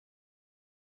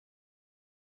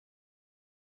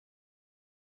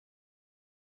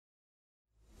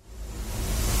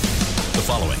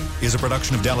following is a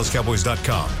production of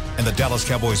DallasCowboys.com and the Dallas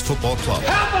Cowboys Football Club.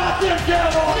 How about them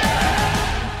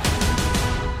Cowboys?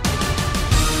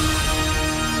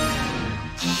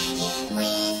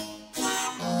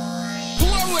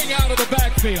 Blowing out of the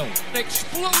backfield,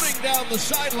 exploding down the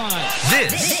sideline.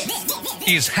 This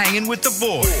is Hanging with the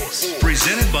Boys,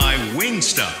 presented by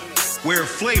Wingstop, where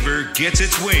flavor gets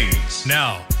its wings.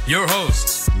 Now, your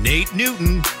hosts, Nate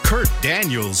Newton, Kurt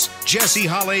Daniels, Jesse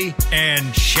Holley,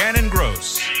 and Shannon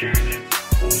Gross.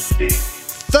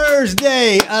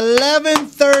 Thursday,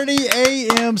 11:30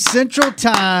 a.m. Central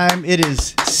Time. It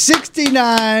is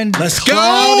 69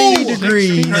 cloudy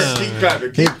degrees.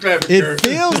 It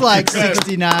feels like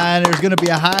 69. There's going to be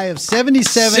a high of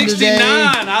 77 69, today.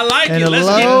 I like and it. a Let's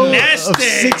low get nasty. of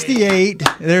 68.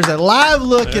 There's a live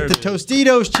look at the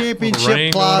Tostitos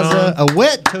Championship Plaza. A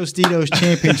wet Tostitos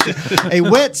Championship. A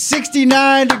wet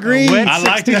 69 degree I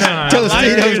like that.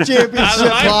 Tostitos Championship I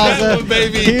like Plaza that one,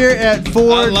 baby. here at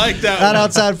Ford. I like that Out one.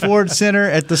 outside Ford Center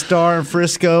at the Star in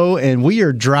Frisco, and we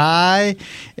are dry,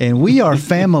 and we are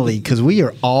family because we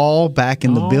are all back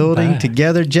in the building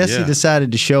together. Jesse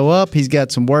decided to show up. He's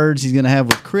got some words he's going to have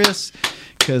with Chris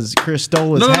because Chris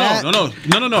stole his hat. No.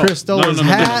 Chris stole his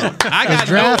hat.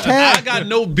 I got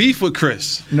no beef with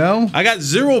Chris. No? I got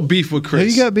zero beef with Chris. Who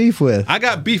you got beef with? I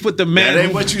got beef with the man. That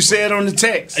ain't what you said on the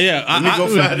text. Yeah, Let me go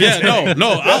find it.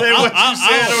 no. That ain't what you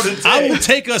said on the text. I will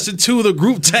take us into the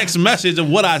group text message of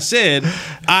what I said.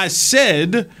 I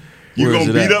said You're where is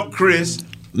gonna it beat at? up Chris.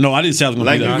 No, I didn't say I was going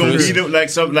to Like beat you're up gonna Chris. beat up like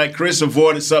something like Chris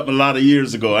avoided something a lot of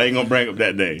years ago. I ain't gonna bring up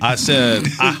that day. I said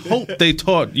I hope they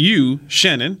taught you,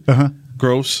 Shannon,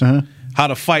 Gross, how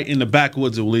to fight in the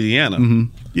backwoods of Louisiana.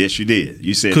 Yes, you did.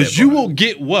 You said that. Because you part. will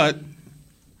get what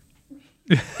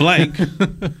blank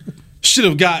should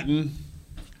have gotten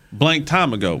blank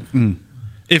time ago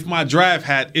if my draft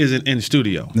hat isn't in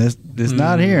studio. It's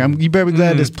not here. You better be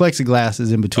glad this plexiglass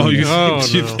is in between.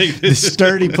 us. think The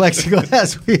sturdy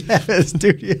plexiglass we have in the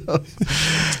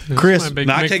studio. Chris,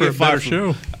 No, I can't get fired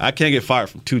from. I can't get fired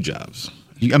from two jobs.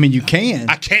 you can.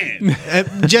 I can.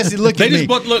 Jesse, look They at me. just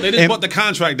bought, they just bought the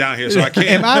contract down here, so I can't.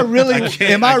 Am I really?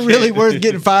 can't. Worth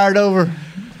getting fired over?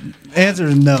 Answer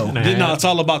is no. No, it's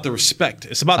all about the respect.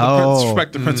 It's about the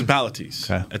respect of principalities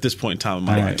at this point in time in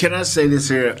my life. Can I say this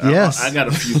here? Yes. I got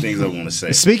a few things I want to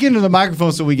say. Speaking to the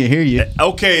microphone so we can hear you.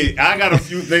 Okay, I got a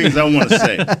few things I want to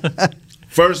say.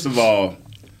 First of all,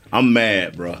 I'm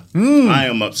mad, bro. I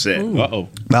am upset. Uh-oh.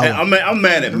 I'm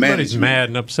mad at Everybody's management. mad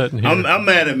and upset in here. I'm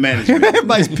mad at management.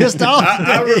 Everybody's pissed off.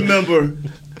 I remember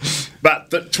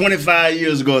about 25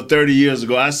 years ago, 30 years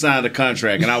ago, I signed a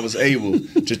contract and I was able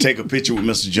to take a picture with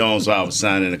Mr. Jones while I was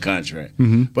signing the contract.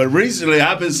 But recently,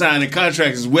 I've been signing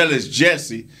contracts as well as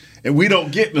Jesse, and we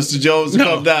don't get Mr. Jones to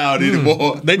come down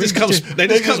anymore. They just come. They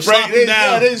just come break- slopping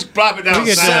down. They just plop it down.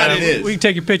 Sign it. We can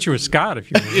take a picture with Scott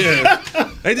if you want.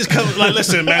 Yeah, they just come like,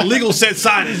 listen, man. Legal said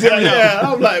sign it. Yeah,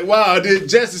 I'm like, wow.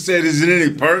 Jesse said, "Is there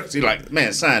any perks?" He's like,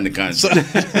 "Man, sign the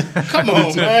contract." Come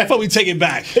on, man. Before we take it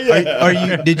back. Are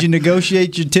you? Did you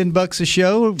negotiate your $10 a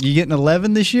show? You getting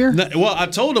 11 this year? No, well, I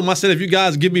told them. I said, if you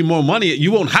guys give me more money,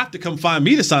 you won't have to come find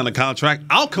me to sign the contract.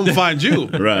 I'll come find you.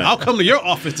 Right. I'll come to your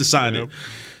office to sign it.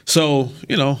 So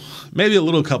maybe a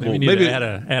little couple. We need Maybe to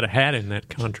add a hat in that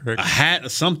contract. a hat or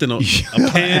something, a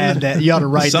Add pen. that. You ought to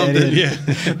write that something, in.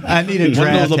 yeah. I need a One of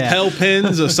draft those hat. lapel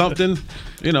pins or something,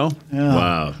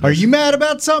 Wow. Are you mad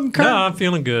about something, Kurt? No, I'm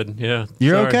feeling good. Yeah.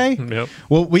 You're Sorry. okay? Yep.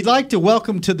 Well, we'd like to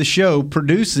welcome to the show,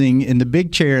 producing in the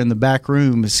big chair in the back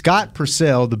room, Scott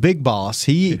Purcell, the big boss.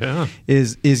 He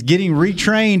is getting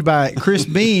retrained by Chris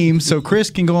Beam so Chris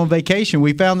can go on vacation.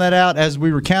 We found that out as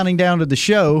we were counting down to the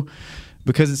show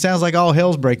because it sounds like all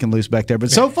hell's breaking loose back there. But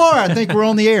so far, I think we're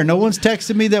on the air. No one's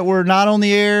texted me that we're not on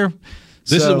the air.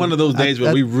 This So, is one of those days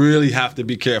where we really have to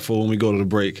be careful when we go to the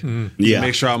break. Yeah.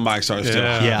 Make sure our mics are still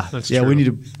hot. Yeah, that's yeah. true. We need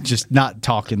to just not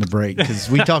talk in the break because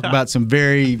we talk about some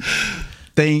very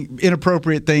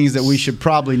inappropriate things that we should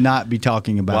probably not be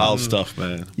talking about. Wild stuff,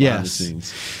 man. Behind Yes. the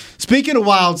scenes. Speaking of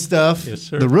wild stuff, Yes,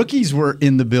 sir. the rookies were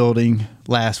in the building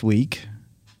last week.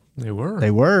 They were.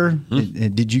 They were.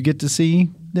 Did you get to see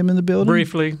them in the building?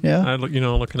 Briefly. Yeah. I, looking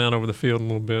out over the field a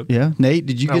little bit. Yeah. Nate,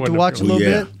 did you I get to wasn't watch a really-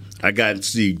 little Yeah. bit? I got to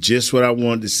see just what I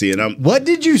wanted to see, and What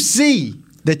did you see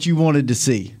that you wanted to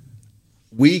see?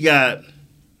 we got.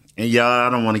 And y'all,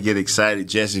 I don't want to get excited.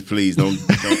 Jesse, please don't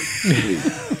please.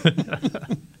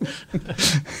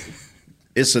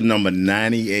 It's a number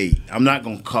 98. I'm not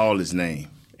going to call his name.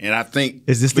 And I think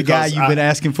Is this the guy you've been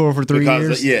asking for 3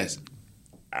 years? Yes.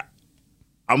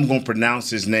 I'm going to pronounce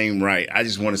his name right. I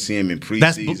just want to see him in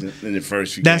preseason in the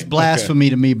first few That's games. blasphemy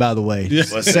to me, by the way.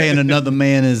 Saying another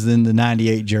man is in the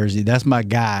 98 jersey. That's my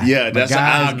guy. Yeah, that's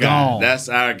our guy. Gone. That's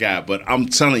our guy. But I'm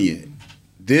telling you,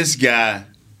 this guy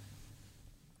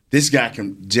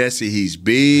can, Jesse, he's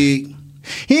big.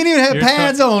 He didn't even have You're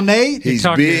pads on, Nate. He's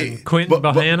talking big. Quentin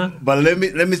Bahana? But let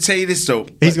me tell you this, though.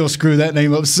 He's going to screw that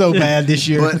name up so bad this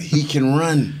year. But he can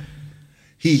run.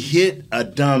 He hit a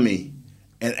dummy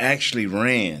and actually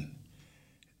ran.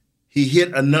 He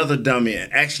hit another dummy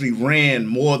and actually ran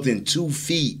more than 2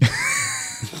 feet.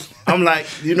 I'm like,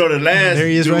 the last there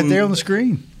he is dude, right there on the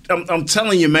screen. I'm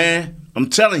telling you, man. I'm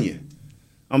telling you.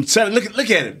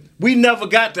 Look at him. We never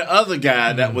got the other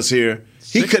guy that was here.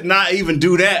 He could not even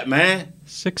do that, man.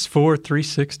 6'4",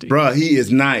 360. Bruh, he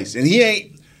is nice. And he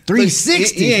ain't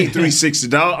 360. He ain't 360,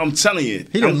 dog. I'm telling you.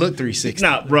 He don't look 360.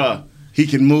 Nah, bruh. He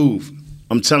can move.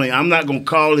 I'm telling you, I'm not going to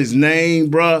call his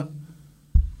name, bruh.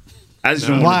 I just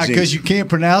don't Why? want to Because you can't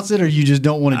pronounce it, or you just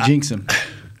don't want to jinx him?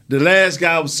 The last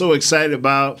guy I was so excited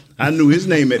about, I knew his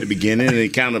name at the beginning, and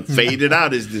it kind of faded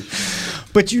out.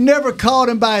 But you never called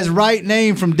him by his right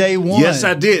name from day one. Yes,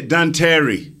 I did.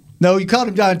 Terry. No, you called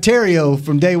him Ontario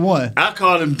from day one. I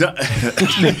called him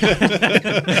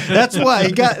That's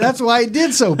why he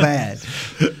did so bad.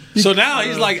 So now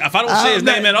he's like, if I don't say his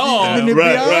name at all, Then it'd be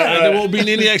right, all right. there won't be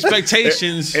any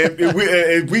expectations.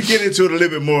 If we get into it a little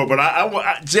bit more,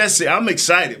 but Jesse, I'm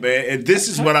excited, man. And this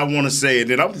is what I want to say. And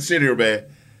then I'm going to sit here, man.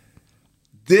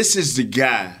 This is the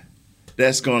guy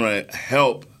that's going to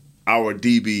help our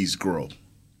DBs grow.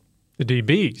 The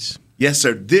DBs. Yes,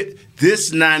 sir.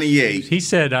 This 98. He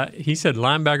said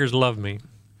linebackers love me.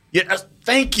 Yeah,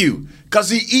 thank you. Because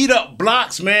he eat up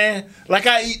blocks, man. Like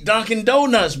I eat Dunkin'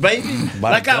 Donuts, baby.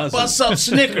 Like I bust up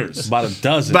Snickers. About a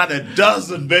dozen. About a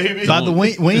dozen, baby. By the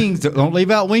wings, don't leave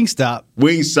out Wingstop.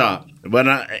 Wingstop. But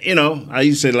I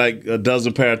used to say like a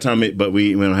dozen Paratomic, but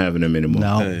we don't have them anymore.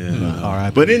 No. All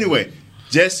right. But anyway,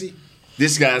 Jesse,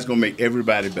 this guy's going to make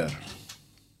everybody better.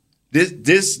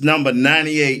 This number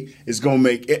 98 is going to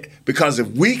make it, because if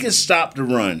we can stop the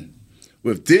run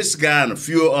with this guy and a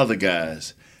few other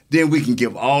guys, then we can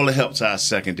give all the help to our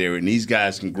secondary, and these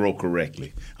guys can grow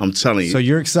correctly. I'm telling you. So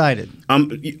you're excited.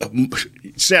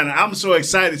 Shannon, I'm so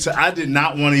excited. So I did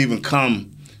not want to even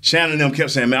come. Shannon and them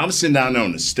kept saying, man, I'm sitting down there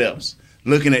on the steps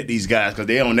looking at these guys because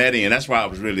they're on that end. That's why I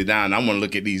was really down. I want to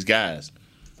look at these guys.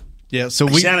 Yeah. So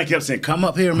Shannon kept saying, come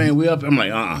up here, man. We up. I'm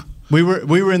like, We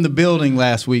were in the building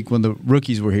last week when the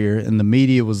rookies were here, and the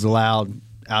media was allowed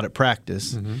out at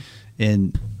practice. Mm-hmm.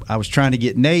 And I was trying to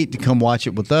get Nate to come watch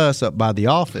it with us up by the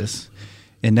office,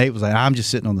 and Nate was like, "I'm just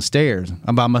sitting on the stairs.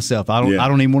 I'm by myself. I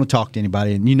don't even want to talk to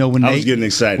anybody." And when Nate, was getting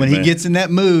excited, when man. he gets in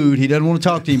that mood, he doesn't want to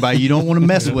talk to anybody. You don't want to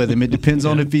mess with him. It depends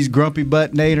on if he's grumpy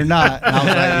butt Nate or not. And I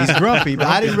was like, he's grumpy, but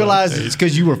I didn't realize it's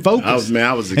because you were focused.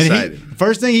 I was excited.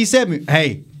 First thing he said to me,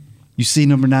 "Hey, you see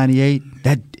number 98?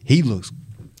 That he looks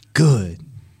good.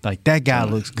 Like that guy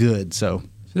looks good." So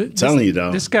telling you,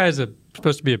 dog. This guy's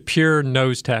supposed to be a pure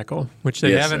nose tackle, which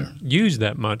they haven't used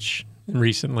that much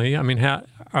recently. I mean, how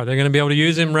are they going to be able to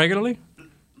use him regularly?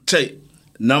 Tell you,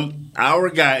 our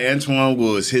guy Antoine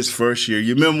Woods, his first year.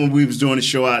 You remember when we was doing the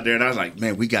show out there, and I was like,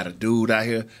 "Man, we got a dude out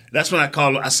here." That's when I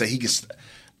called him. I said, "He can."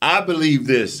 I believe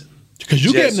this because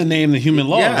you gave him the name, the human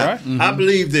log, right? Mm-hmm. I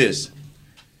believe this.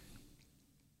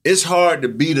 It's hard to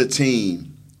beat a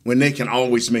team when they can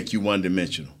always make you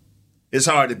one-dimensional. It's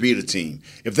hard to beat a team.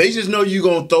 If they just know you're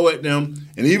going to throw at them,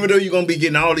 and even though you're going to be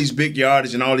getting all these big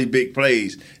yardage and all these big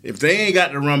plays, if they ain't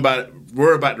got to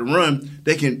worry about the run,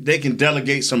 they can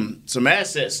delegate some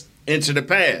assets into the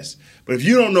pass. But if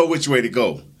you don't know which way to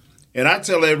go, and I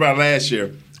tell everybody last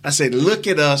year, I say, look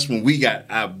at us when we got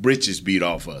our britches beat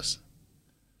off us.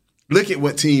 Look at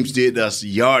what teams did to us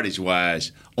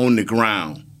yardage-wise on the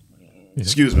ground. Yeah.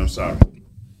 Excuse me, I'm sorry.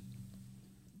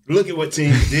 Look at what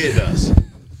teams did to us.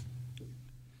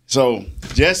 So,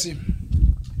 Jesse,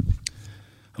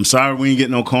 I'm sorry we ain't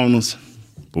getting no corners,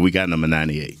 but we got number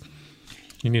 98.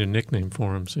 You need a nickname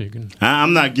for him so you can.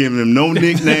 I'm not giving him no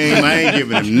nickname. I ain't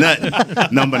giving him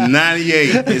nothing. Number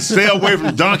 98. And stay away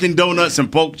from Dunkin' Donuts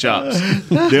and pork chops.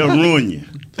 They'll ruin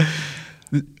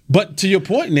you. But to your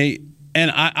point, Nate,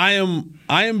 and I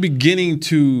am beginning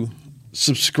to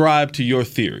subscribe to your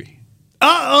theory.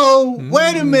 Uh-oh.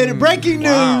 Wait a minute. Breaking news.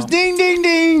 Wow. Ding, ding,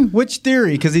 ding. Which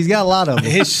theory? Because he's got a lot of them.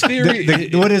 His theory.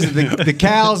 What is it? The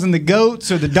cows and the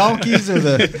goats or the donkeys or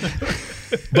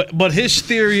the... But his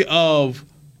theory of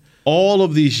all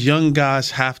of these young guys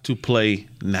have to play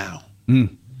now.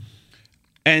 Mm.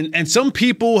 And some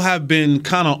people have been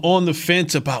kind of on the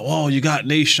fence about, oh, you got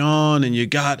Nation and you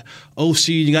got OC,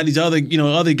 you got these other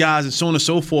guys and so on and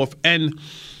so forth. And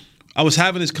I was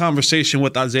having this conversation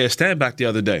with Isaiah Stanback the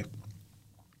other day,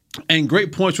 and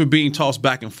great points were being tossed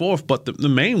back and forth, but the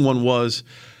main one was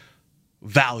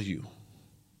value.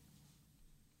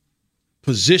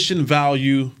 Position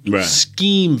value, right.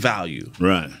 Scheme value.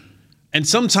 Right. And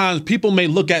sometimes people may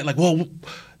look at it like, well,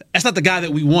 that's not the guy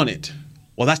that we wanted.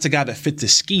 Well, that's the guy that fits the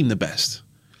scheme the best.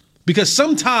 Because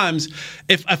sometimes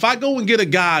if I go and get a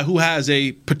guy who has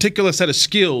a particular set of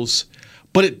skills,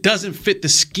 but it doesn't fit the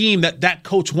scheme that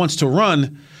coach wants to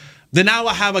run, then now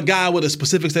I have a guy with a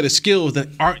specific set of skills that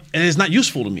aren't and is not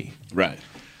useful to me. Right.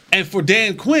 And for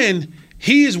Dan Quinn,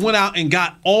 he has went out and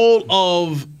got all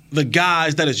of the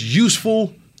guys that is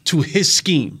useful to his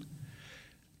scheme.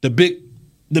 The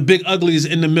big uglies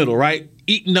in the middle, right?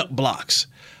 Eating up blocks.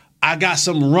 I got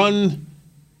some run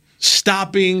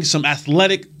stopping, some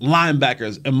athletic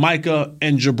linebackers, and Micah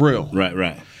and Jabril.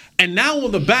 Right. And now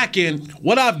on the back end,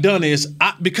 what I've done is,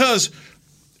 because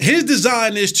his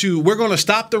design is we're going to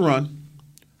stop the run.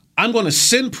 I'm going to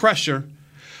send pressure,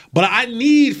 but I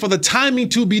need for the timing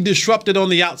to be disrupted on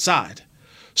the outside.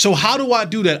 So how do I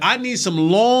do that? I need some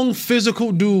long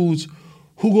physical dudes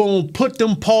who going to put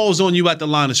them paws on you at the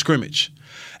line of scrimmage.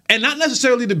 And not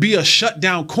necessarily to be a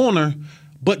shutdown corner,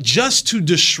 but just to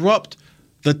disrupt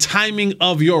the timing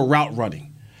of your route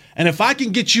running. And if I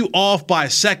can get you off by a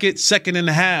second and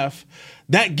a half,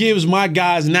 that gives my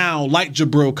guys now, like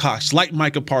Jabril Cox, like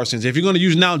Micah Parsons, if you're going to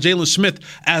use now Jalen Smith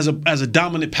as a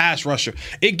dominant pass rusher,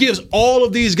 it gives all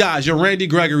of these guys, your Randy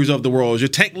Gregory's of the world, your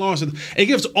Tank Lawrence, it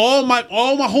gives all my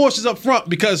horses up front,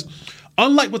 because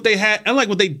unlike what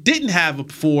they didn't have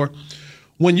before,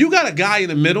 when you got a guy in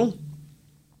the middle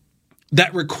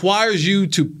that requires you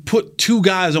to put two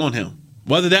guys on him,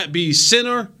 whether that be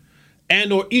center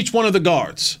and or each one of the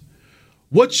guards,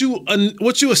 what you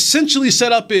essentially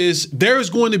set up is there's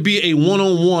going to be a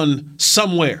one-on-one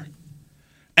somewhere.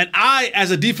 And I,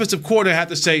 as a defensive coordinator, have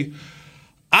to say,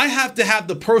 I have to have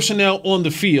the personnel on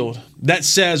the field that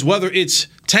says, whether it's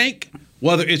Tank,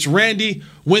 whether it's Randy,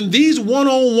 when these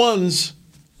one-on-ones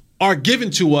are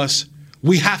given to us,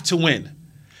 we have to win.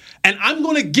 And I'm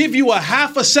going to give you a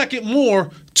half a second more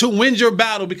to win your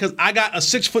battle, because I got a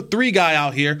 6'3" guy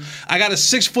out here. I got a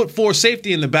 6'4"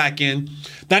 safety in the back end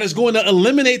that is going to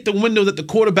eliminate the window that the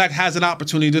quarterback has an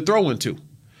opportunity to throw into.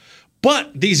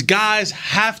 But these guys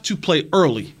have to play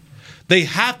early. They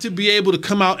have to be able to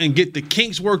come out and get the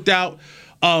kinks worked out.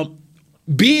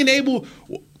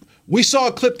 We saw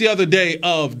a clip the other day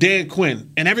of Dan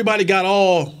Quinn, and everybody got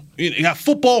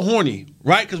football horny,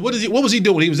 right? Because what was he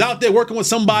doing? He was out there working with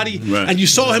somebody, right, and you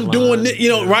saw him doing,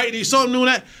 right? You saw him doing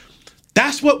that.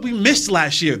 That's what we missed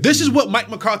last year. This is what Mike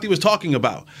McCarthy was talking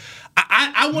about.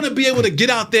 I want to be able to get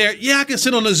out there. Yeah, I can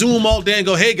sit on the Zoom all day and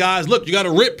go, hey, guys, look, you got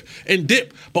to rip and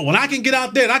dip. But when I can get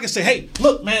out there and I can say, hey,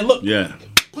 look, man, look. Yeah.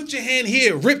 Put your hand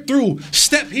here, rip through,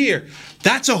 step here.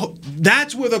 That's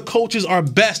where the coaches are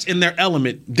best in their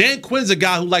element. Dan Quinn's a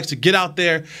guy who likes to get out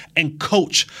there and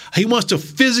coach. He wants to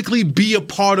physically be a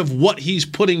part of what he's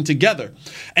putting together.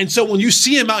 And so when you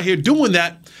see him out here doing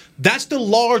that, that's the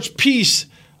large piece.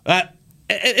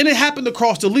 And it happened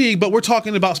across the league, but we're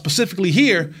talking about specifically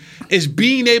here, is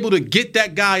being able to get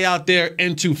that guy out there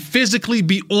and to physically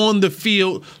be on the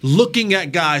field, looking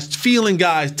at guys, feeling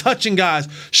guys, touching guys,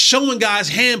 showing guys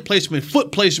hand placement,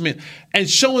 foot placement, and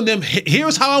showing them,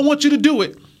 here's how I want you to do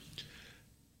it.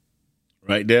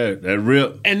 Right there, that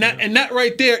real. And that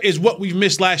right there is what we've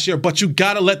missed last year. But you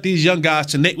got to let these young guys,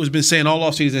 to Nate was been saying all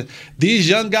offseason, these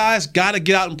young guys got to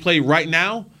get out and play right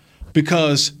now,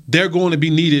 because they're going to be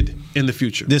needed in the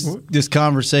future. This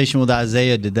conversation with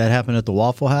Isaiah, did that happen at the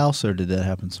Waffle House or did that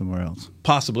happen somewhere else?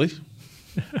 Possibly.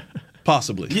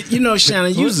 Possibly.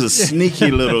 Shannon, you's a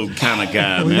sneaky little kind of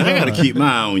guy, man. I got to keep my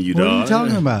eye on you, dog. What are you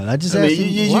talking about? I just asked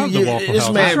this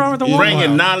man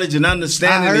bringing knowledge and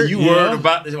understanding, and you worried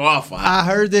about the Waffle House. I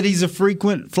heard that he's a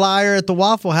frequent flyer at the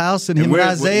Waffle House, and him and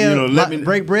Isaiah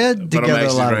break bread together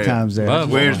a lot of times there.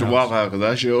 Where's the Waffle House? Because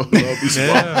I sure love be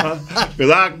smart.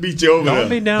 Because I can beat you over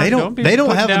there. They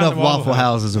don't have enough Waffle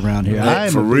Houses around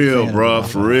here. For real, bro.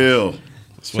 For real.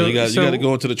 So you got to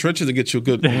go into the trenches and get you a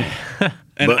good one.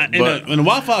 In the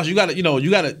Waffle House, you got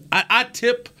to. I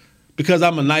tip because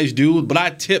I'm a nice dude, but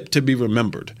I tip to be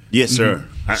remembered. Yes, sir.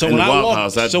 So when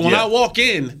I walk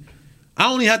in,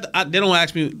 I only have to. They don't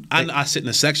ask me. I sit in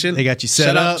a section. They got you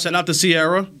set up. Set out the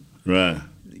Sierra. Right.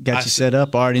 Got you set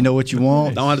up. Already know what you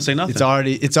want. Don't have to say nothing.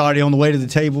 It's already on the way to the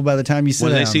table by the time you sit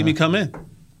down. When they see me come in.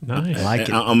 Nice. I like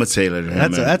it. I'm a tailor.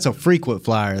 That's a frequent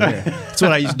flyer there. That's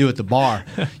what I used to do at the bar.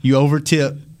 You over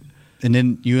tip, and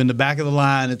then you in the back of the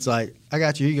line. It's like, I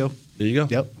got you. Here you go. There you go.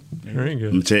 Yep. Very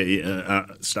good. I'm gonna tell you,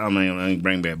 I'm gonna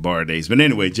bring back bar days. But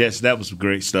anyway, Jess, that was some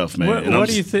great stuff, man. What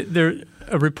do you think?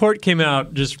 A report came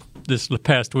out just this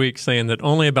past week saying that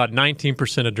only about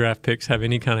 19% of draft picks have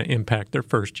any kind of impact their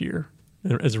first year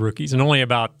as rookies, and only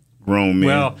about grown men.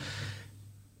 Well,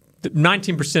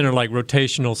 19% are like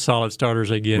rotational solid starters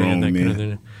they get grown in. That men. kind of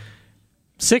thing.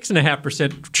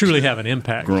 6.5% truly have an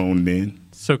impact. Grown men.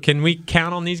 So can we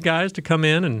count on these guys to come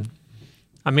in and?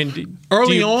 I mean,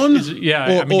 early on,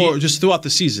 or just throughout the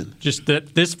season. Just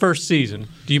this first season,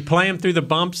 do you play them through the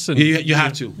bumps? And you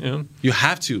have to. Yeah. You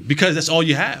have to, because that's all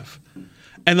you have.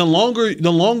 And the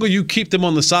longer you keep them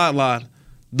on the sideline,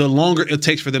 the longer it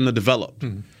takes for them to develop.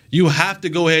 Mm-hmm. You have to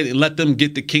go ahead and let them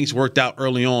get the kinks worked out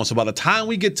early on. So by the time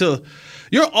we get to,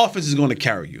 your offense is going to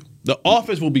carry you. The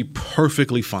offense will be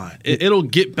perfectly fine. It'll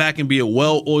get back and be a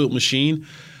well-oiled machine.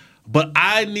 But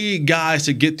I need guys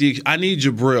to get I need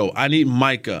Jabril. I need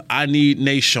Micah. I need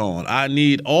Nashawn. I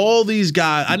need all these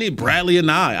guys. I need Bradley and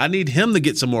I need him to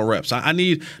get some more reps. I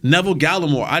need Neville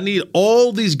Gallimore. I need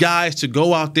all these guys to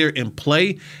go out there and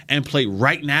play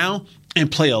right now and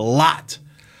play a lot.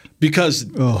 Because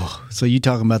so you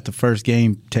talking about the first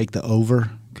game, take the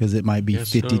over? Because it might be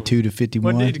 52 to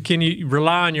 51. Can you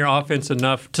rely on your offense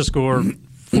enough to score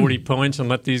 40 points and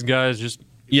let these guys just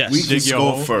we can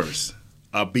score first.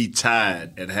 Or be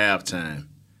tied at halftime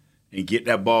and get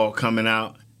that ball coming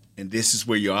out, and this is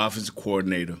where your offensive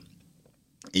coordinator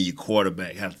and your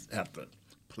quarterback have to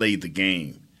play the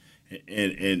game.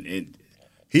 And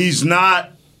he's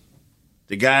not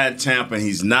the guy in Tampa, and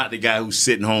he's not the guy who's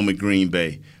sitting home in Green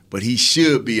Bay, but he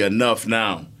should be enough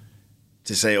now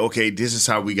to say, okay, this is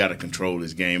how we got to control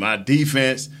this game. Our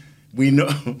defense, we know,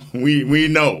 we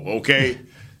know, okay?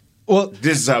 Well,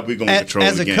 this is how we're going to control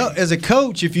the game. As a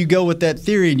coach, if you go with that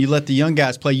theory and you let the young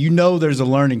guys play, you know there's a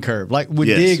learning curve. Like with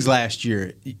Diggs last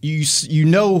year, you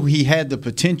know he had the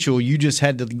potential. You just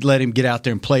had to let him get out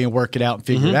there and play and work it out and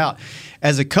figure it out.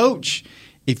 As a coach,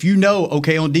 if you know,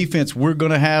 okay, on defense, we're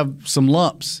going to have some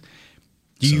lumps.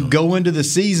 Do you go into the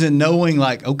season knowing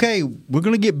like, okay, we're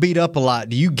going to get beat up a lot?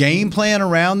 Do you game plan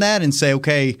around that and say,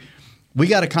 okay, we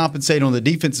got to compensate on the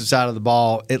defensive side of the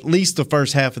ball at least the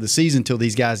first half of the season until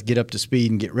these guys get up to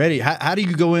speed and get ready? How do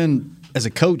you go in as a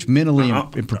coach mentally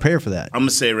and prepare for that? I'm going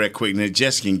to say it right quick, and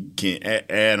Jess can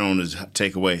add on his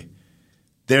takeaway.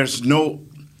 There's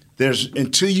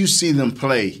until you see them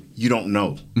play, you don't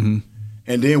know. Mm-hmm.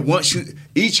 And then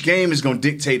each game is going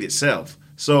to dictate itself.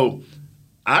 So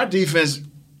our defense,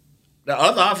 the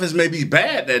other offense may be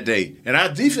bad that day, and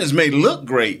our defense may look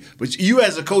great, but you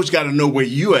as a coach got to know where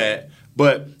you at.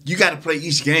 But you got to play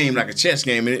each game like a chess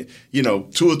game, and 2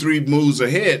 or 3 moves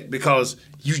ahead because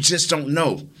you just don't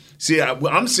know. See,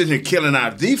 I'm sitting here killing our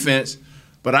defense,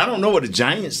 but I don't know what the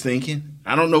Giants thinking.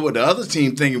 I don't know what the other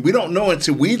team thinking. We don't know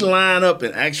until we line up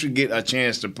and actually get a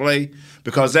chance to play,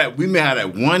 because we may have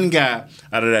that one guy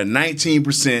out of that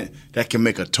 19% that can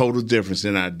make a total difference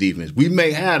in our defense. We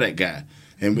may have that guy,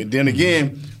 and then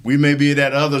again, we may be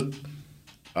that other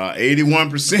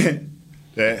 81%.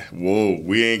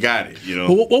 We ain't got it,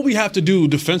 But what we have to do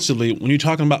defensively when you're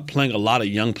talking about playing a lot of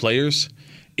young players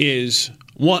is,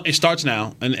 one, it starts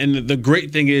now. And the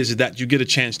great thing is that you get a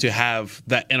chance to have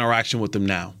that interaction with them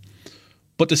now.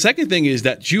 But the second thing is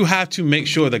that you have to make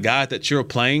sure the guys that you're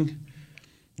playing,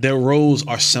 their roles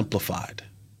are simplified.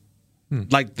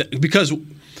 Because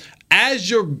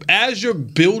as you're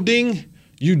building,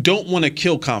 you don't want to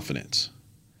kill confidence.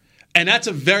 And that's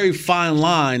a very fine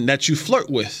line that you flirt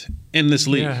with in this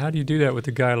league. Yeah, how do you do that with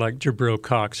a guy like Jabril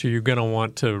Cox, who you're going to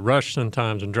want to rush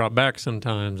sometimes and drop back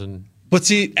sometimes? But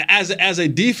see, as a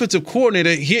defensive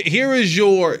coordinator, here's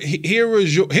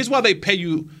why they pay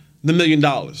you the $1 million,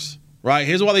 right?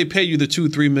 Here's why they pay you the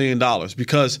 $2-3 million,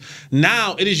 because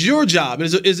now it is your job.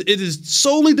 It is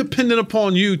solely dependent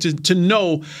upon you to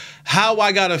know how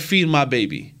I got to feed my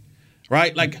baby,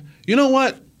 right? Like, you know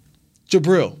what,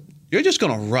 Jabril, you're just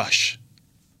going to rush.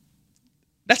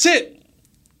 That's it.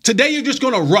 Today you're just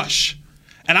going to rush.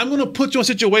 And I'm going to put you in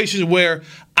situations where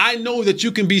I know that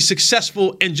you can be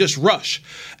successful and just rush.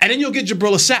 And then you'll get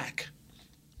Jabril a sack.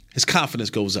 His confidence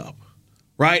goes up,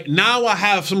 right? Now I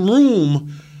have some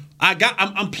room.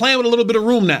 I'm playing with a little bit of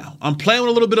room now. I'm playing with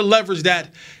a little bit of leverage that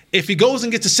if he goes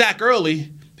and gets a sack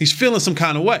early, he's feeling some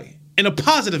kind of way in a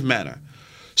positive manner.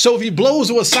 So if he blows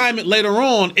an assignment later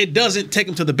on, it doesn't take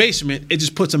him to the basement. It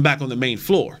just puts him back on the main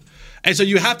floor. And so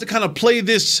you have to kind of play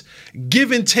this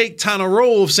give and take kind of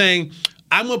role of saying,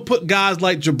 I'm going to put guys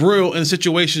like Jabril in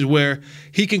situations where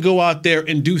he can go out there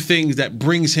and do things that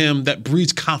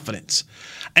breeds confidence,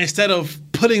 instead of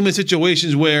putting him in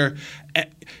situations where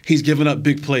he's giving up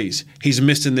big plays. He's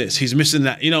missing this. He's missing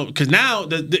that. Because now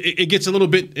it gets a little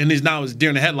bit, and it's deer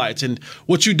in the headlights. And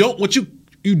what you don't want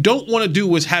to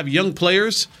do is have young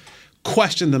players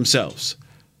question themselves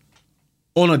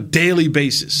on a daily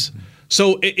basis.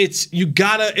 So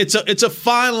it's a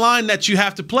fine line that you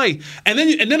have to play, and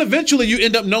then eventually you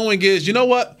end up knowing is, you know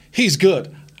what, he's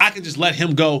good. I can just let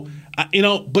him go.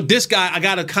 But this guy I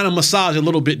got to kind of massage a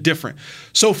little bit different.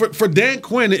 So for Dan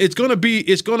Quinn, it's gonna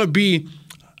be.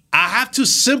 I have to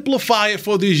simplify it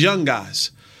for these young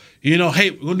guys.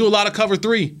 Hey, we're gonna do a lot of cover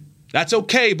 3. That's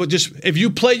okay, but just if you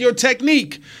play your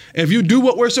technique, if you do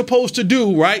what we're supposed to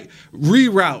do, right,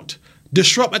 reroute.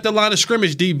 Disrupt at the line of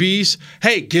scrimmage, DBs.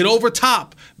 Hey, get over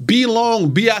top. Be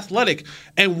long. Be athletic.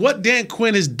 And what Dan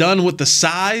Quinn has done with the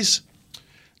size,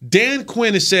 Dan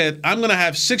Quinn has said, I'm going to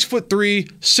have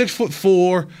 6'3",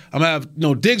 6'4". I'm going to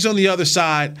have Diggs on the other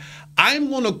side. I'm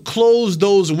going to close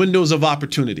those windows of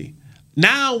opportunity.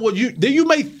 Now, you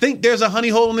may think there's a honey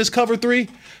hole in this cover 3,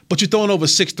 but you're throwing over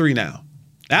 6'3" now.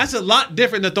 That's a lot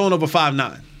different than throwing over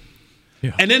 5'9".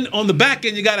 Yeah. And then on the back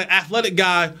end, you got an athletic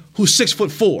guy who's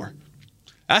 6'4".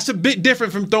 That's a bit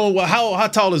different from throwing. How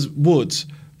tall is Woods?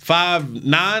 5'9",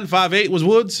 5'8" was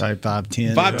Woods.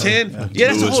 5'10". 5'10". Yeah,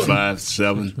 that's Lewis, a whole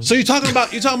 5'7". So you're talking about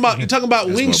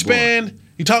wingspan.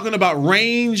 You're talking about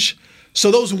range.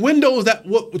 So those windows that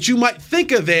what you might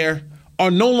think are there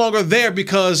are no longer there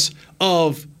because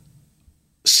of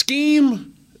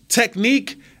scheme,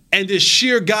 technique, and this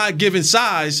sheer God-given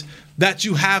size that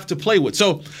you have to play with.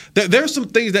 So there's some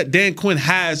things that Dan Quinn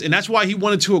has, and that's why he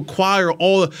wanted to acquire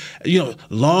all,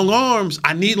 long arms.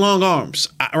 I need long arms,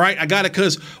 right? I got it,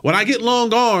 because when I get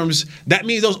long arms, that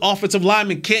means those offensive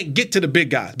linemen can't get to the big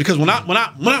guys, because when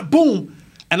I boom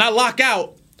and I lock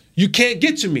out, you can't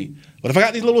get to me. But if I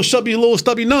got these little stubby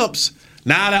numps,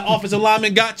 now that offensive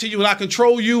lineman got to you and I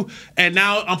control you, and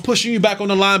now I'm pushing you back on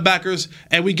the linebackers,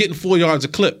 and we getting 4 yards a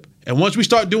clip. And once we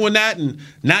start doing that, and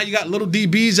now you got little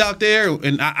DBs out there,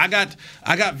 and I got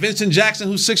Vincent Jackson,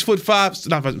 who's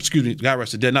 6'5". Got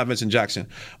arrested dead. Not Vincent Jackson.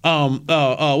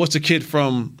 What's the kid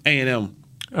from A&M?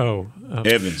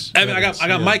 Evans. I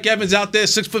got Mike Evans out there,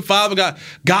 6'5". I got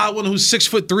Godwin, who's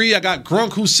 6'3". I got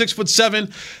Grunk, who's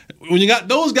 6'7". When you got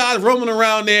those guys roaming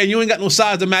around there, and you ain't got no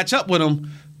size to match up with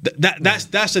them. That's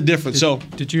the difference.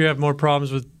 Did you have more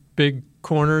problems with big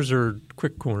corners or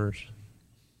quick corners?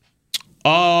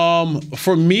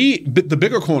 For me, the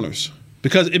bigger corners,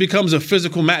 because it becomes a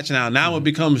physical match now. Now it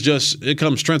becomes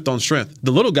strength on strength.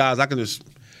 The little guys, I can just,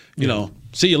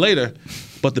 see you later.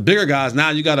 But the bigger guys,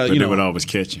 now you got to, They would always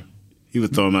catch him. He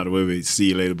would throw him out the way, we'd see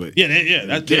you later. But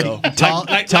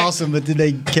that's toss him, but did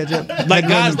they catch up? Like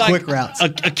guys like quick routes.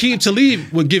 Akeem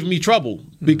Talib would give me trouble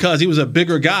because he was a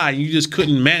bigger guy, and you just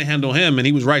couldn't manhandle him, and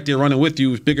he was right there running with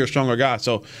you, bigger, stronger guy.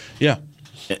 So, yeah.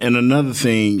 And another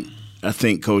thing, I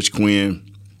think Coach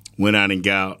Quinn went out and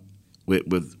got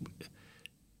with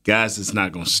guys that's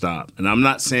not going to stop. And I'm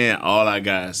not saying all our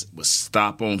guys will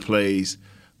stop on plays,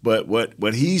 but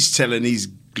what he's telling these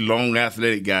long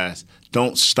athletic guys,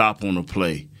 don't stop on a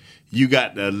play. You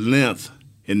got the length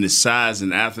and the size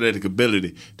and athletic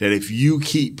ability that if you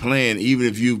keep playing, even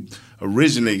if you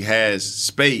originally has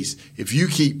space, if you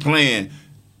keep playing,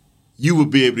 you will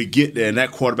be able to get there, and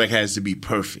that quarterback has to be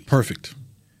perfect. Perfect.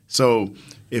 So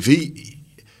if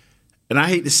and I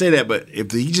hate to say that, but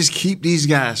if he just keep these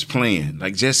guys playing,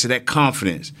 like just to that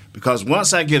confidence, because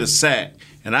once I get a sack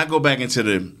and I go back into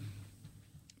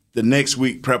the next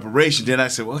week preparation, then I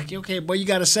say, well, okay, boy, you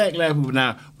got a sack last week, but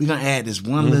now we're gonna add this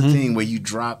one little thing where you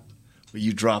drop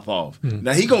off.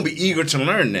 Now he's gonna be eager to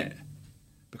learn that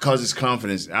because it's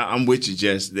confidence. I'm with you,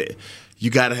 Jess. That you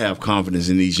got to have confidence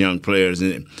in these young players,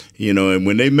 and and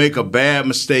when they make a bad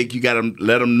mistake, you got to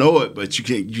let them know it, but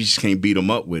you just can't beat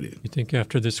them up with it. You think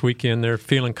after this weekend they're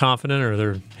feeling confident, or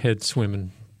their head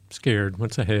swimming, scared?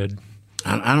 What's ahead?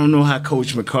 I don't know how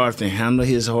Coach McCarthy handled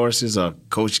his horses or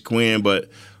Coach Quinn, but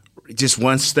just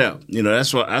one step.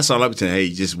 That's all I'm saying. Hey,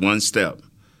 just one step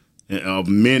of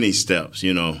many steps.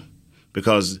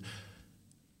 Because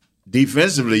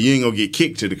defensively, you ain't going to get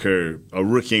kicked to the curb. A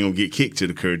rookie ain't going to get kicked to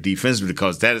the curb defensively,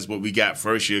 because that is what we got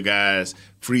first-year guys,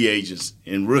 free agents,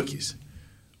 and rookies.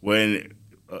 When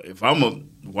if I'm a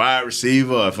wide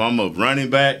receiver, if I'm a running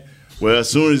back, well, as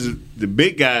soon as the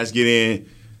big guys get in,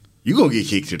 you're going to get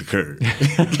kicked to the curb.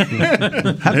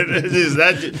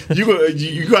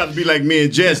 You got to be like me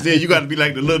and Jess. Then you got to be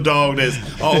like the little dog that's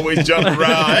always jumping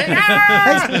around.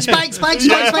 Hey, Spike.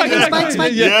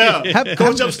 Yeah.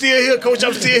 Coach, I'm still here. Coach,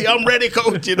 I'm still here. I'm ready,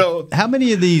 Coach. How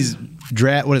many of these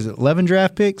 11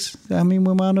 draft picks? We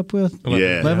wound up with?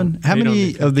 11. 11? How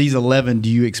many of these 11 do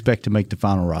you expect to make the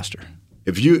final roster?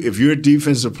 If you're a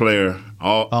defensive player,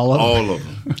 all of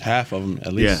them, half of them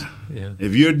at least. Yeah.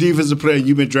 If you're a defensive player and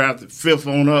you've been drafted 5th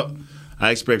on up,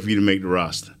 I expect for you to make the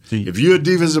roster. If you're a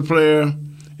defensive player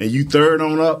and you 3rd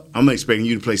on up, I'm expecting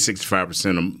you to play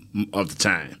 65% of the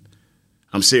time.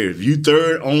 I'm serious. If you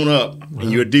 3rd on up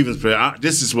and you're a defensive player,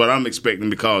 this is what I'm expecting,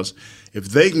 because if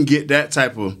they can get that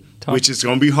type of, which is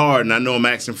going to be hard, and I know I'm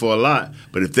asking for a lot,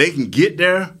 but if they can get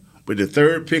there with the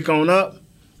 3rd pick on up.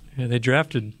 Yeah, they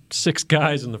drafted 6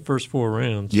 guys in the first 4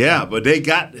 rounds. Yeah, but they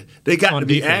got to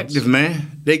be active,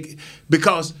 man.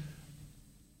 Because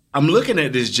I'm looking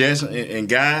at this, Jess, and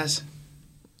guys,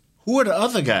 who are the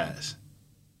other guys?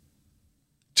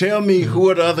 Tell me who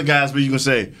are the other guys where you can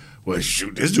say, well,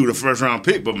 shoot, this dude a first-round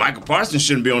pick, but Michael Parsons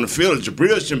shouldn't be on the field, and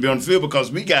Jabril shouldn't be on the field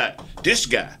because we got this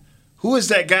guy. Who is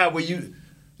that guy where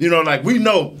we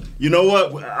know, you know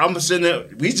what, I'm sitting there,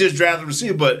 we just drafted a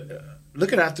receiver, but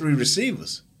look at our 3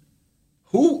 receivers.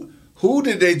 Who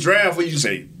did they draft where you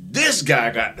say, this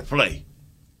guy got to play?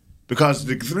 Because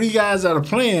the 3 guys that are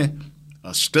playing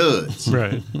are studs.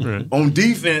 Right. On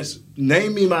defense,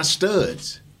 name me my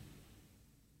studs.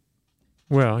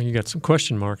 Well, you got some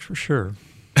question marks for sure.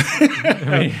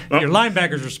 I mean, your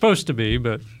linebackers are supposed to be,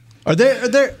 but are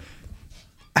there?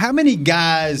 How many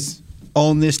guys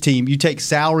on this team? You take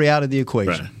salary out of the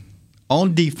equation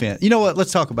on defense. You know what?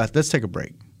 Let's talk about it. Let's take a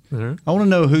break. I want to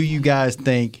know who you guys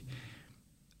think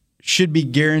should be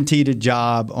guaranteed a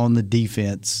job on the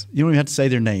defense. You don't even have to say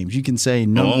their names. You can say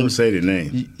no. I won't say their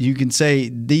name. You can say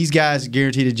these guys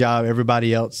guaranteed a job.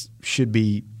 Everybody else should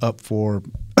be up for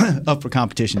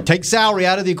competition. Take salary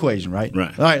out of the equation, right?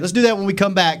 Right. All right, let's do that when we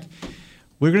come back.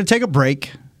 We're going to take a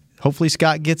break. Hopefully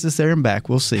Scott gets us there and back.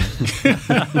 We'll see.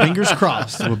 Fingers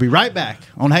crossed. We'll be right back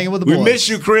on Hanging with the Boys. We miss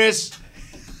you, Chris.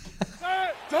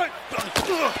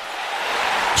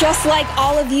 Just like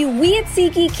all of you, we at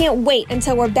SeatGeek can't wait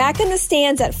until we're back in the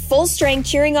stands at full strength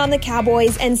cheering on the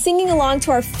Cowboys and singing along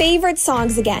to our favorite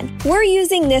songs again. We're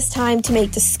using this time to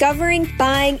make discovering,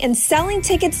 buying, and selling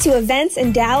tickets to events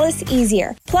in Dallas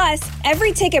easier. Plus,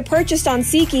 every ticket purchased on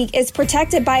SeatGeek is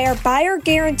protected by our buyer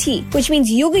guarantee, which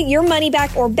means you'll get your money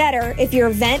back or better if your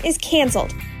event is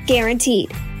canceled.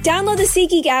 Guaranteed. Download the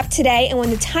SeatGeek app today, and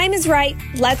when the time is right,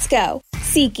 let's go.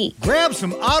 SeatGeek. Grab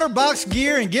some OtterBox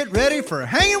gear and get ready for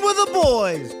Hanging with the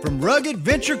Boys. From rugged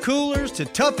venture coolers to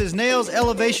tough-as-nails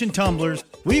elevation tumblers,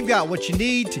 we've got what you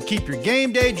need to keep your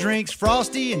game day drinks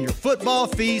frosty and your football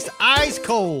feast ice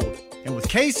cold. And with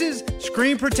cases,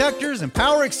 screen protectors, and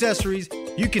power accessories,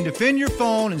 you can defend your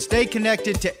phone and stay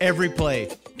connected to every play.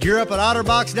 Gear up at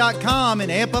OtterBox.com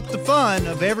and amp up the fun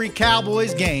of every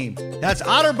Cowboys game. That's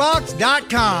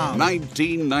OtterBox.com.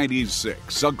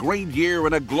 1996, a great year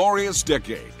and a glorious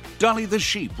decade. Dolly the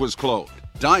sheep was cloned.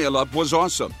 Dial-up was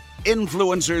awesome.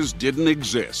 Influencers didn't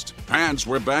exist. Pants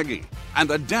were baggy. And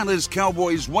the Dallas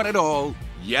Cowboys won it all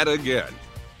yet again.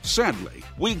 Sadly,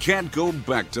 we can't go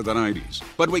back to the 90s,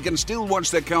 but we can still watch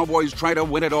the Cowboys try to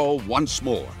win it all once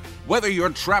more. Whether you're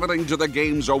traveling to the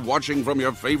games or watching from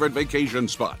your favorite vacation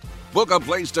spot, book a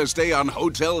place to stay on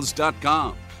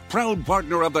Hotels.com. Proud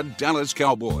partner of the Dallas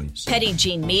Cowboys. Petit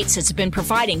Jean Meats has been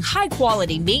providing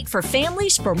high-quality meat for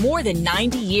families for more than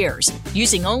 90 years.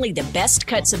 Using only the best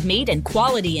cuts of meat and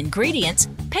quality ingredients,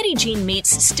 Petit Jean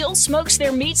Meats still smokes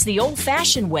their meats the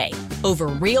old-fashioned way, over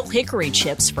real hickory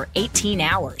chips for 18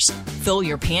 hours. Fill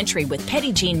your pantry with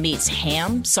Petit Jean Meats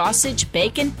ham, sausage,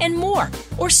 bacon, and more.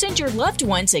 Or send your loved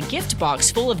ones a gift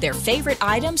box full of their favorite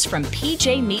items from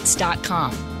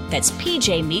pjmeats.com. That's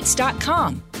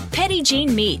pjmeats.com. Petit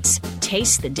Jean Meats.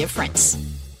 Taste the difference.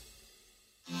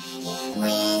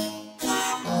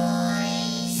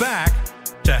 Back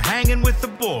to Hanging with the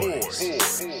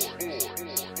Boys.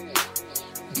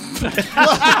 Welcome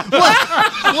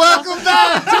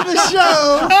back to the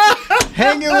show.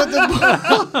 Hanging with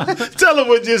the Boys. Tell them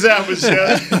what just happened,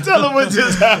 Chef. Tell them what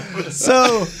just happened.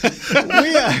 So,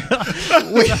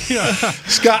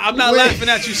 Scott, I'm not laughing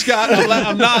at you, Scott.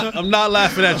 I'm not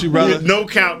laughing at you, brother. No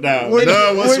countdown. We're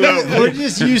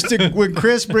just used to when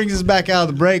Chris brings us back out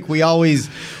of the break. We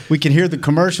can hear the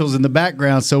commercials in the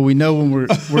background, so we know when we're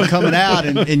coming out,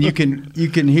 and you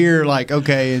can hear like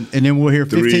okay, and then we'll hear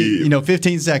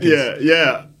 15 seconds.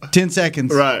 Yeah. 10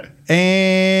 seconds. Right.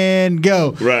 And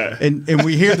go. Right. And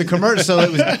we hear the commercial. So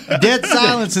it was dead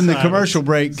silence in the commercial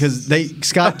break because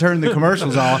Scott turned the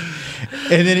commercials off.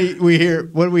 And then we hear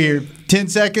 10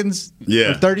 seconds?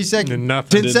 Yeah. Or 30 seconds? And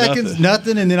nothing. 10 seconds?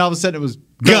 Nothing. And then all of a sudden it was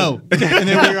go. And then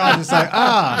we were all just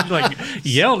like,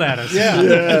 yelled at us.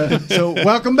 Yeah. So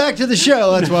welcome back to the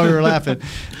show. That's why we were laughing.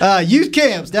 Youth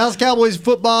camps, Dallas Cowboys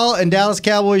football and Dallas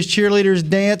Cowboys cheerleaders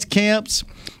dance camps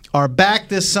are back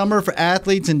this summer for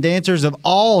athletes and dancers of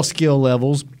all skill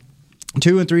levels.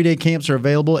 2 and 3 day camps are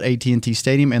available at AT&T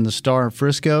Stadium and the Star in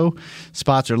Frisco.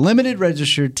 Spots are limited.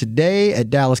 Register today at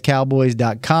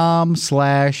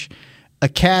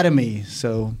DallasCowboys.com/academy.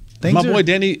 So my boy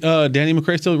Danny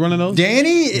McCray still running those?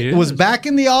 Danny was back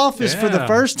in the office for the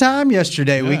first time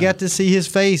yesterday. Yeah. We got to see his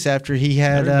face after he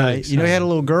had, he had a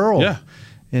little girl. Yeah.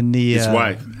 In the his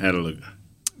wife had a little.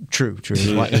 True.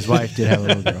 His wife did have a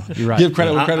little girl. You're right. Give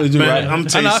credit where credit is due. Right? I'm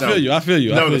telling you something. I feel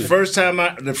you. No, the first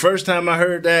time I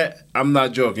heard that, I'm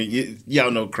not joking.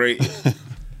 Y'all know Craig.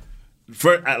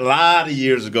 A lot of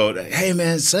years ago, hey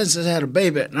man, Suns had a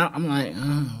baby. And I'm like,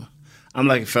 oh. I'm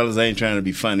like, fellas, I ain't trying to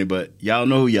be funny, but y'all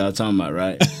know who y'all talking about,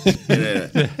 right?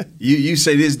 You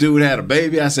say this dude had a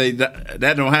baby. I say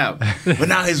that don't happen. But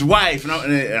now his wife. And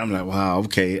I'm like, wow,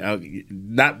 okay,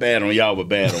 not bad on y'all, but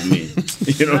bad on me.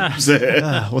 You know what I'm saying?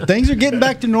 Well, things are getting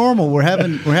back to normal. We're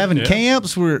having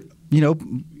camps. We're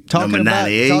talking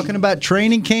about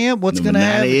training camp. What's going to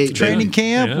happen? Training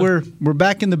camp. Yeah. We're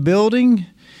back in the building.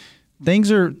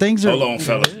 Things are. Hold on,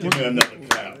 fellas. Give me another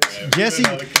clap. Jesse,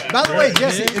 by the way,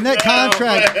 Jesse, in that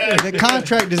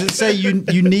contract, does it say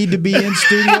you need to be in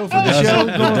studio for the show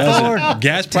going forward?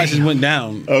 Gas prices went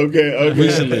down. Okay.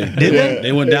 Recently, did they?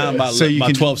 They went down by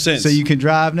 12 cents. So you can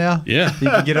drive now. Yeah,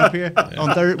 you can get up here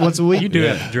on once a week. You do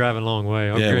have to drive a long way.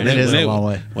 Yeah, that is a long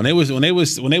way. When they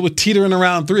were teetering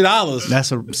around $3,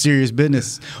 that's a serious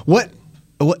business. What?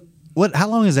 How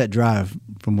long is that drive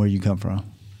from where you come from?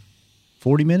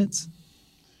 40 minutes.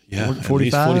 Yeah,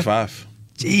 45. 45.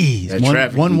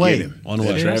 Jeez, one way.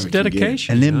 That's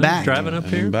dedication. And then back. Driving up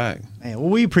here. And back. Man, well,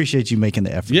 we appreciate you making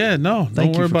the effort. Yeah, no,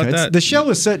 don't worry about that. The show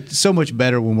is so much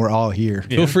better when we're all here.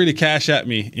 Feel free to cash at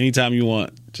me anytime you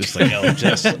want. Just like, yo,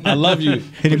 Jess, I love you.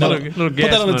 Put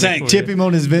that on the tank. Tip him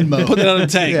on his Venmo. Put that on the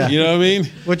tank. Yeah. You know what I mean?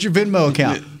 What's your Venmo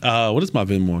account? What is my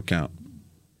Venmo account?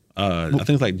 I think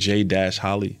it's like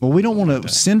J-Holly. Well, we don't want to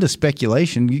send a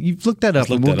speculation. You've looked that up.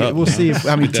 We'll see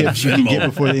how many tips you can get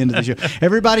before the end of the show.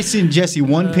 Everybody's seen Jesse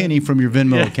 1 penny from your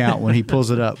Venmo account when he pulls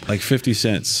it up. Like 50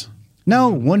 cents. No,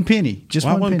 1 penny. Just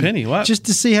why 1 penny. What? Just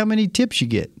to see how many tips you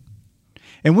get.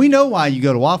 And we know why you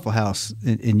go to Waffle House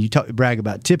and you brag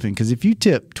about tipping, because if you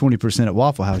tip 20% at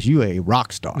Waffle House, you a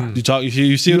rock star. You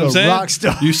see what I'm saying? Rock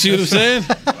star. You see what I'm saying?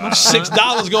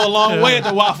 $6 go a long way at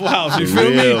the Waffle House. You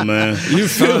feel me? Man. You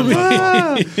feel me?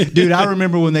 Dude, I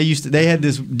remember when they had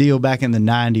this deal back in the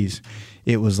 90s.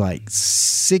 It was like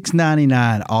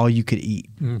 $6.99 all you could eat.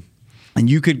 And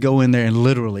you could go in there and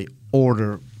literally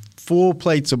order full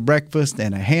plates of breakfast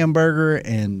and a hamburger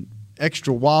and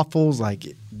extra waffles like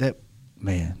that.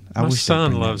 Man, my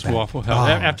son loves Waffle House.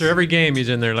 After every game, he's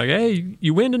in there like, "Hey,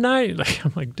 you win tonight?" Like,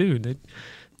 I'm like, "Dude,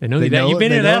 they know that. You've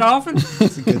been here that often."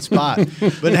 It's a good spot.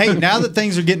 But hey, now that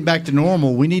things are getting back to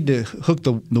normal, we need to hook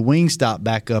the Wingstop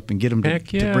back up and get them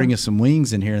to bring us some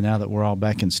wings in here. Now that we're all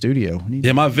back in studio,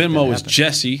 my Venmo is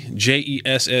Jesse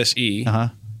JESSE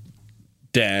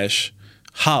dash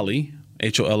Holly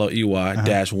HOLLEY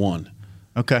 -1.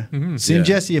 Okay, send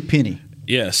Jesse a penny.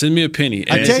 Yeah, send me a penny.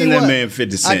 I tell you what, that man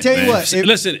 50 cents. I tell you what.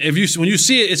 Listen, when you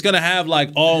see it, it's gonna have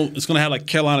like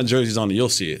Carolina jerseys on it. You'll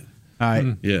see it. All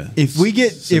right. Yeah. If we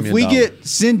get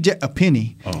send a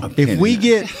penny. If we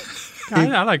get.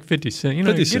 I like 50 cents.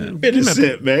 50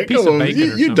 cents, man. Come on,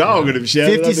 you dogging him,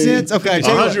 Shannon. 50 cents. Okay,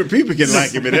 100 people can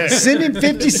like him in that. Send him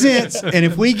 50 cents, and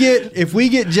if we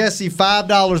get Jesse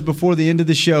 $5 before the end of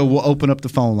the show, we'll open up the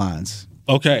phone lines.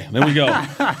 Okay, there we go.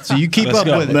 So you keep up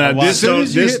with it. Now, this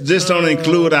don't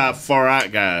include our far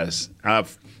out guys. Our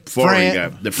foreign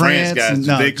guys. The France guys,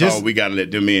 they call, we got to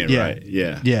let them in, right?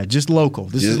 Yeah. Yeah, just local.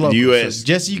 This is local. U.S. So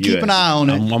Jesse, you keep an eye on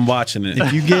it. I'm watching it.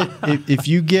 If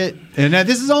you get, and now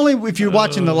this is only if you're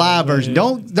watching the live version.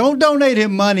 Don't donate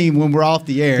him money when we're off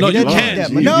the air. No, you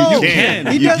can. You can.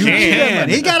 He doesn't need that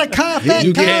money. He got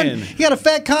a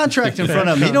fat contract in front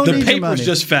of him. He don't need your money. The paper's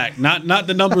just fact, not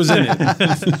the numbers in it.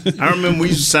 I remember we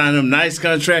used to sign them nice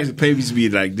contracts. The paper used to be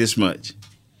like this much.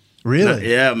 Really?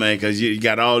 Yeah, man, because you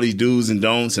got all these do's and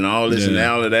don'ts and all this and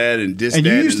all of that and this, and that,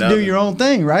 you used to do your own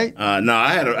thing, right? No,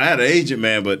 I had an agent,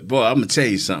 man, but boy, I'm gonna tell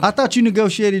you something. I thought you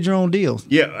negotiated your own deals.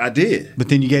 Yeah, I did. But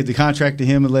then you gave the contract to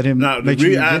him and let him. No, I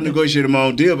negotiated my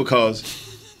own deal because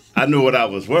I knew what I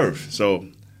was worth. So,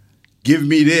 give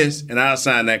me this, and I'll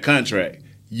sign that contract.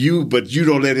 But you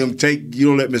don't let him you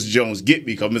don't let Mr. Jones get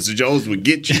me, because Mr. Jones would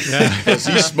get you because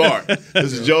he's smart.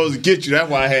 Mr. Jones would get you. That's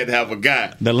why I had to have a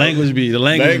guy. The language be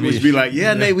like,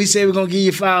 yeah, Nate, we said we're gonna give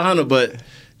you $500, but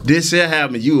this here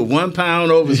happened. You were 1 pound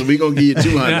over, so we're gonna give you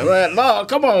 $200. Lord,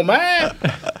 come on, man.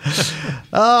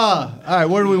 All right,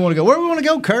 where do we want to go? Where do we want to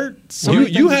go, Kurt?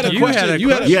 You had a question. You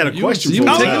had a question. You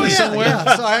were taking yeah, me somewhere.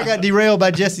 Yeah. Sorry, I got derailed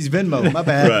by Jesse's Venmo. My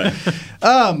bad.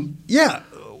 Right. Yeah.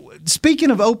 Speaking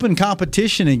of open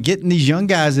competition and getting these young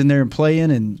guys in there and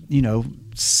playing, and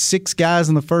 6 guys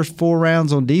in the first 4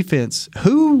 rounds on defense.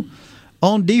 Who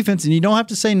on defense? And you don't have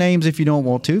to say names if you don't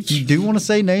want to. If you do want to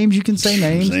say names, you can say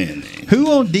names.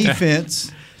 Who on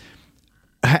defense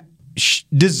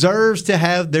deserves to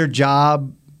have their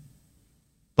job?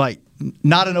 Like,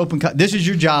 not an open. This is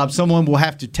your job. Someone will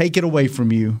have to take it away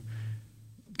from you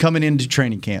coming into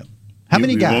training camp. How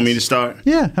many guys? You want me to start?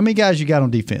 Yeah. How many guys you got on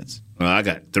defense? I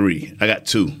got 3. I got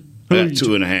 2. I got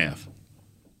 2.5.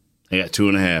 I got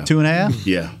 2.5. 2.5?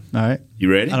 Yeah. All right.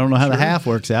 You ready? I don't know how the half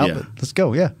works out, but let's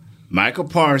go. Yeah. Michael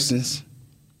Parsons,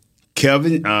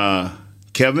 Kevin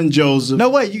Joseph. No,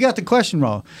 wait. You got the question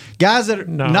wrong. Guys that are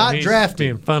not he's drafted.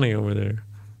 being funny over there.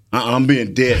 I'm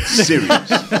being dead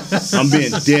serious. I'm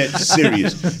being dead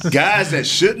serious. Guys that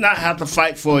should not have to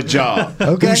fight for a job.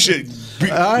 Okay. Who should be,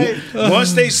 all right.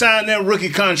 Once they sign their rookie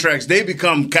contracts, they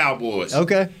become Cowboys.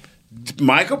 Okay.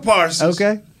 Michael Parsons.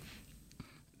 Okay.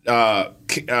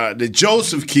 The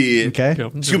Joseph kid. Okay.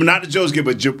 Excuse me, not the Joseph kid,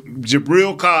 but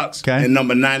Jabril Cox. Okay. And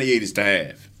number 98 is to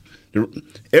have.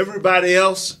 Everybody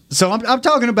else. So I'm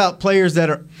talking about players that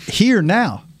are here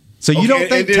now. So you don't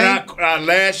think and Tank? our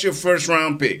last year first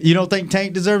round pick. You don't think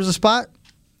Tank deserves a spot?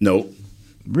 No.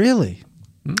 Really?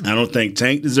 I don't think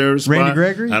Tank deserves a spot. Randy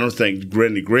Gregory? I don't think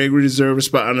Randy Gregory deserves a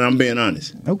spot. I'm being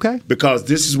honest. Okay. Because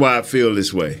this is why I feel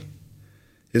this way.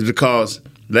 It's because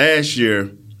last year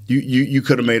you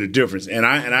could have made a difference, and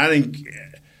I didn't.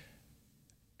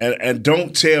 And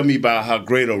don't tell me about how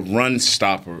great a run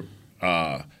stopper.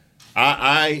 I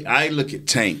look at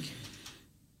Tank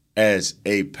as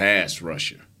a pass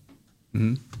rusher,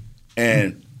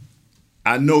 and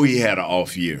I know he had an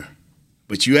off year.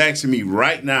 But you asking me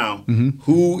right now,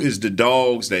 who is the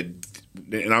dogs that,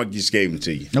 and I just gave them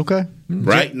to you. Okay.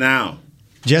 Right now.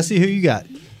 Jesse, who you got?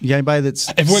 You got anybody that's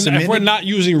if we're not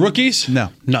using rookies? No.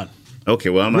 None. Okay,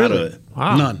 well, I'm out of it.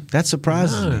 Wow. None. That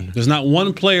surprises me. There's not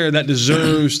one player that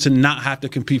deserves to not have to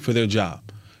compete for their job.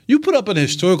 You put up an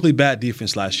historically bad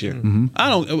defense last year. I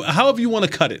don't. However you want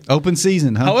to cut it. Open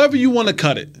season, huh? However you want to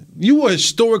cut it. You were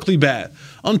historically bad.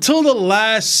 Until the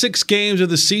last 6 games of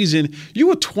the season, you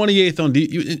were 28th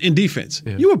in defense.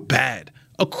 Yeah. You were bad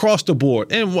across the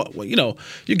board. And,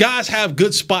 you guys have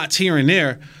good spots here and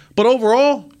there. But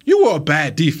overall, you were a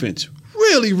bad defense.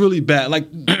 Really, really bad. Like,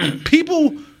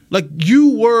 people, like,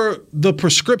 you were the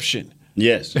prescription.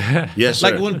 Yes. Yes,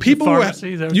 sir. Like when people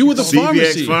you were the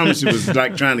pharmacy. CVX Pharmacy was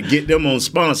like trying to get them on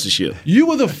sponsorship. You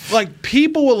were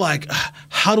people were like,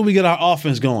 how do we get our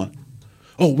offense going?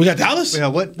 Oh, we got Dallas? Yeah,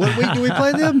 what week do we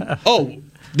play them? Oh,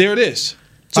 there it is.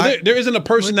 So there isn't a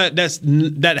person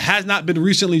that has not been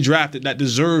recently drafted that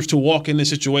deserves to walk in this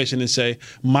situation and say,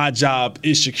 my job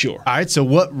is secure. All right, so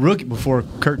before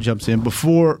Kurt jumps in,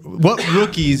 what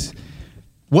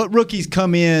rookies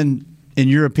come in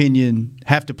your opinion,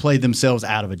 have to play themselves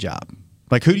out of a job?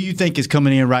 Like, who do you think is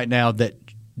coming in right now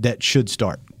that should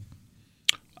start?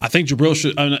 I think Jabril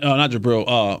should, not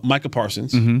Jabril, Micah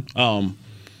Parsons.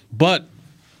 But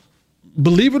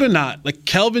believe it or not, like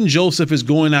Kelvin Joseph is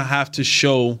going to have to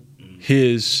show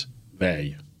his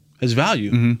value. He's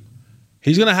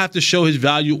going to have to show his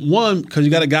value. One, because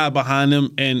you got a guy behind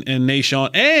him and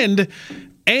Nahshon.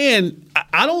 And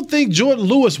I don't think Jordan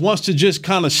Lewis wants to just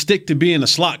kind of stick to being a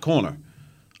slot corner.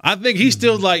 I think he's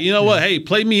still like, you know what? Hey,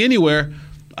 play me anywhere.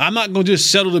 I'm not going to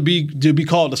just settle to be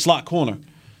called a slot corner.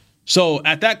 So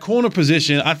at that corner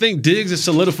position, I think Diggs is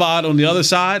solidified on the other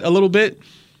side a little bit.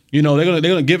 They're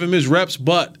gonna give him his reps,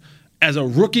 but as a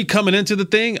rookie coming into the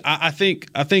thing, I think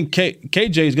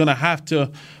KJ is gonna have to.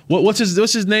 What's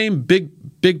his name? Big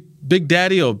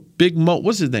Daddy or Big Mo?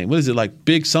 What's his name? What is it, like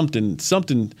Big something?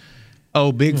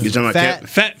 Oh, Big you talking fat,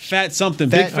 about fat something.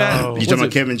 Big Fat. You talking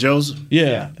about Kevin Joseph?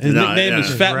 Yeah, his nickname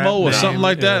is Fat Mo or something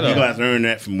like that. You're gonna have to earn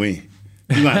that from me.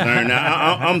 You might learn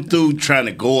that. I'm through trying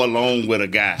to go along with a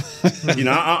guy.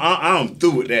 I'm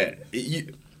through with that.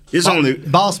 It's only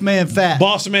boss man fat.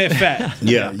 Boss man fat.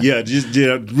 Yeah. Just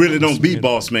really don't be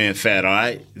boss man fat. All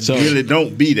right. So really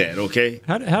don't be that. Okay.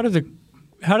 How do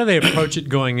they approach it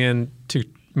going into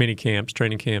mini camps,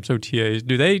 training camps,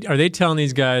 OTAs? Are they telling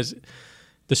these guys,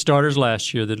 the starters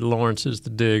last year, the Lawrences, the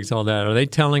Diggs, all that, are they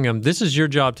telling them this is your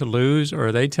job to lose, or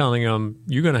are they telling them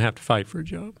you're going to have to fight for a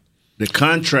job? The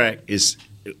contract is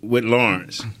with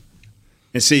Lawrence.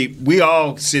 And see, we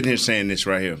all sitting here saying this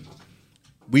right here.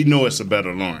 We know it's a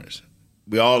better Lawrence.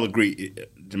 We all agree.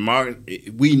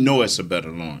 We know it's a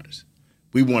better Lawrence.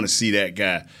 We want to see that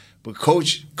guy. But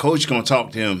coach going to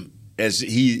talk to him as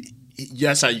he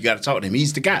that's how you got to talk to him.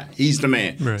 He's the guy. He's the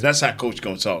man. Right. So that's how coach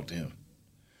going to talk to him.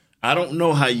 I don't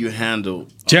know how you handle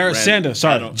Jared Sanders.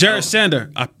 Sorry, Jared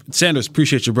Sanders.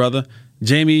 Appreciate you, brother.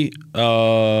 Jamie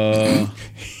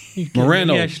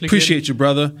Moreno. Appreciate you,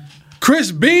 brother.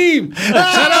 Chris Beam.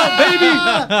 Shout out, baby.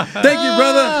 Thank you,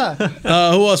 brother.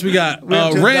 Who else we got?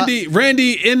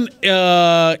 Randy in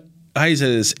how you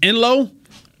say this? Inlow.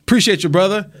 Appreciate you,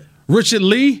 brother. Richard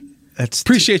Lee.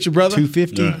 Appreciate you, brother.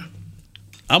 250. Yeah.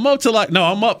 I'm up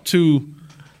to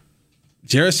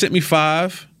Jared sent me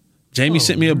 5. Jamie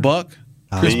sent me $1.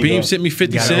 Chris Beam sent me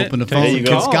 50 cents. Open the phone.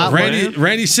 Scott,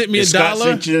 Randy sent me $1. Scott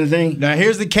sent you anything? Now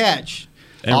here's the catch.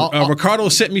 And Ricardo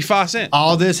sent me 5 cents.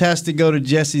 All this has to go to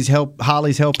Jesse's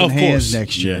Holly's helping hands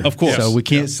next year. Yeah. Of course. So we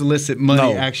can't solicit money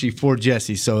No. actually for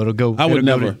Jesse. So it'll go.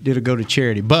 It'll go to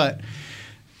charity. But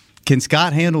can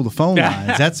Scott handle the phone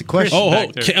lines? That's the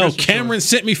question. Cameron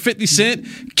sent me 50 cents.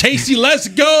 Casey, let's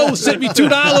go. Sent me $2.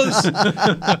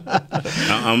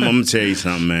 I'm gonna tell you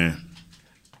something, man.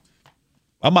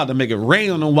 I'm about to make it rain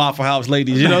on them Waffle House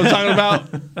ladies. You know what I'm talking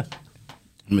about? I'm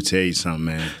gonna tell you something,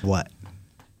 man. What?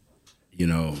 You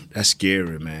know, that's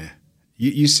scary, man.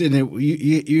 You sitting there,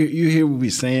 you hear what we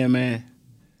saying, man.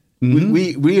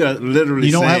 Mm-hmm. We are literally.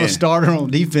 You don't saying, have a starter on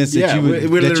defense that you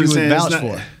would vouch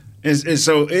for. And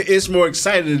so it's more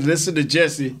exciting to listen to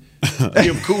Jesse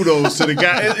give kudos to the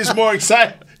guy. It's more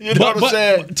exciting. You know what I'm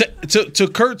saying? To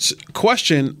Kurt's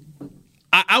question,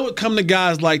 I would come to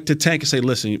guys like to Tank and say,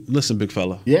 listen, big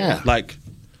fella. Yeah. Like,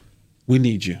 we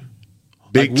need you.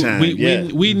 Big time.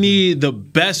 We need the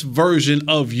best version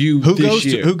of you this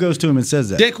year. Who goes to him and says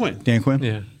that? Dan Quinn. Dan Quinn?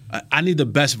 Yeah. I need the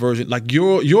best version. Like,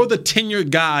 you're the tenured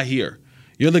guy here.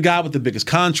 You're the guy with the biggest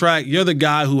contract. You're the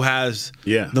guy who has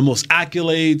the most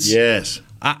accolades. Yes.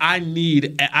 I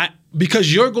need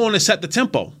because you're going to set the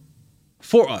tempo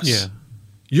for us. Yeah.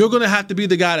 You're going to have to be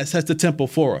the guy that sets the tempo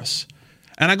for us.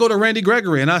 And I go to Randy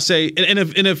Gregory and I say,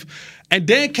 and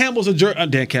Dan Campbell's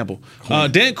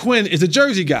Dan Quinn is a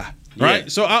Jersey guy, right? Yeah.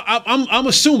 So I'm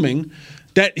assuming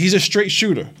that he's a straight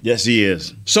shooter. Yes, he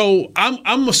is. So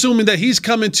I'm assuming that he's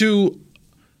coming to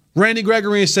Randy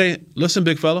Gregory and saying, listen,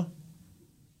 big fella,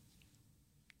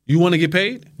 you want to get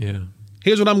paid? Yeah.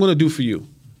 Here's what I'm going to do for you.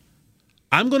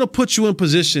 I'm going to put you in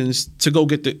positions to go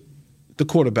get the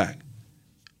quarterback.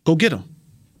 Go get him.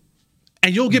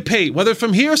 And you'll get paid. Whether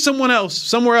from here or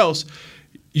somewhere else,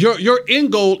 your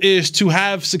end goal is to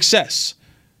have success.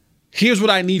 Here's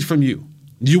what I need from you.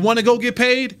 You want to go get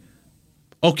paid?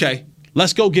 Okay,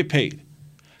 let's go get paid.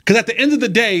 Because at the end of the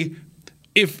day,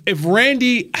 if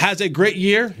Randy has a great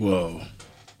year,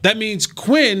 that means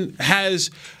Quinn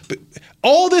has.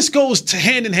 All this goes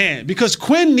hand in hand because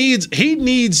Quinn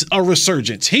needs a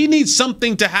resurgence. He needs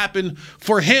something to happen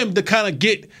for him to kind of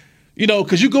get,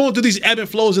 because you're going through these ebb and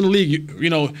flows in the league.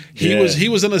 He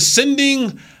was an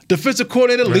ascending defensive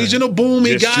coordinator, Legion of Boom.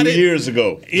 He got 2 it years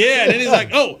ago. Yeah, and then he's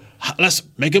like, let's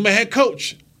make him a head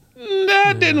coach.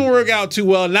 That didn't work out too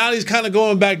well. Now he's kind of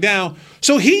going back down.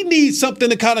 So he needs something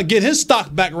to kind of get his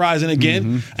stock back rising again.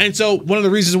 Mm-hmm. And so one of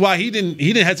the reasons why he didn't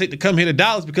hesitate to come here to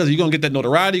Dallas because you're going to get that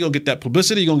notoriety, you're going to get that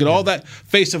publicity, you're going to get all that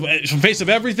face of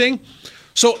everything.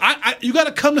 So you got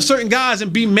to come to certain guys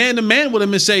and be man to man with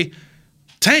them and say,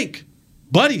 Tank,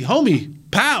 buddy, homie,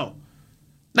 pal,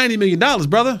 $90 million,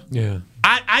 brother. Yeah.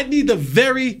 I need the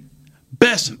very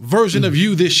best version of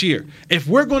you this year. If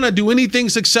we're going to do anything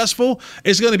successful,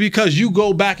 it's going to be because you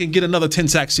go back and get another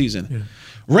 10-sack season. Yeah.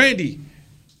 Randy,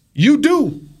 you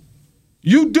do.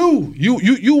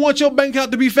 You want your bank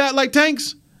account to be fat like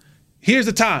Tank's? Here's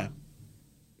the time.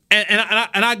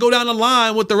 And I go down the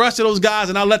line with the rest of those guys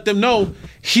and I let them know,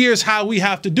 here's how we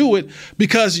have to do it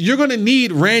because you're going to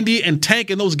need Randy and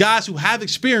Tank and those guys who have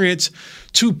experience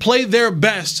to play their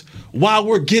best while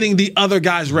we're getting the other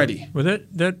guys ready. Well,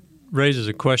 that raises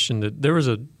a question that there was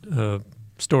a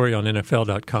story on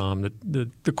NFL.com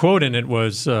that the quote in it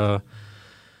was the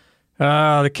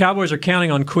Cowboys are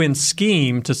counting on Quinn's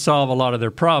scheme to solve a lot of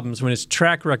their problems when his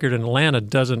track record in Atlanta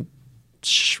doesn't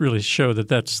really show that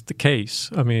that's the case.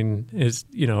 I mean, can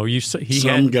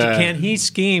he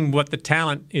scheme what the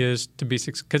talent is to be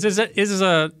successful?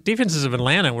 Because defenses of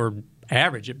Atlanta were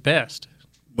average at best.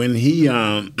 When he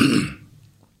had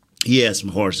some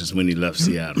horses when he left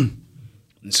Seattle.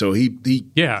 And so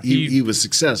he was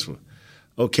successful.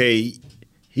 Okay,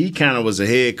 he kind of was a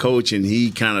head coach and he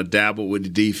kind of dabbled with the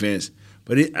defense.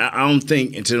 But I don't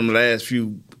think until the last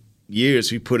few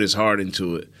years he put his heart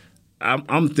into it.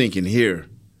 I'm thinking here,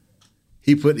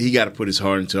 he got to put his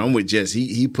heart into it. I'm with Jess.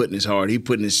 He putting his heart. He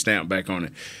putting his stamp back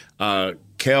on it.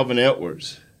 Calvin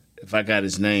Edwards if I got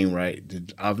his name right, the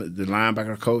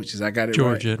linebacker coach, I got it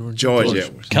George right? Edwards. George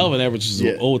Edwards. Kelvin Edwards is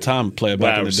an old-time player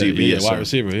back in the day. Yes, wide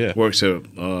receiver, yeah. Works at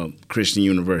Christian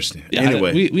University. Yeah,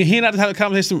 anyway. he and I had a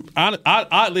conversation,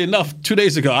 oddly enough, 2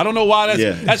 days ago. I don't know why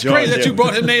that's George crazy that you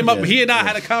brought his name up. Yeah. He and I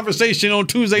had a conversation on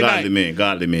Tuesday night.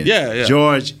 Godly man. Yeah.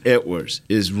 George Edwards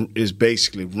is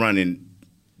basically running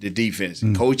the defense.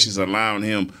 Coaches allowing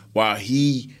him while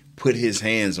he put his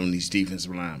hands on these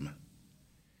defensive linemen.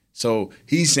 So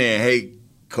he's saying, hey,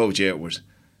 Coach Edwards,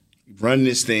 run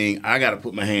this thing. I got to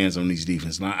put my hands on these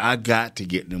defense line. I got to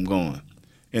get them going.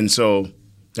 And so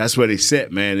that's what he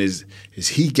said, man, is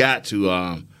he got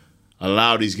to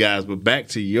allow these guys. But back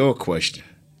to your question,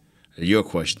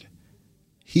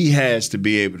 he has to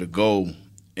be able to go,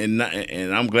 and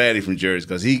I'm glad he's from Jersey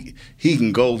because he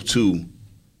can go to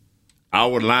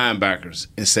our linebackers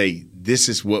and say, this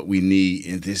is what we need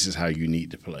and this is how you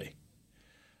need to play.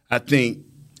 I think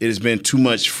it has been too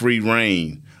much free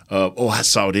reign of, I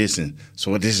saw this and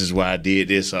so this is why I did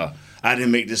this. I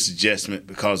didn't make this adjustment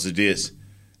because of this.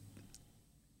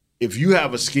 If you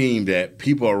have a scheme that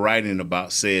people are writing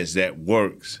about says that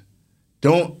works,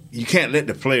 you can't let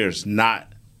the players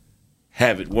not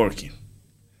have it working.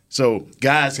 So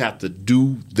guys have to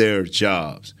do their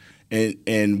jobs.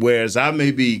 And whereas I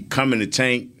may be coming to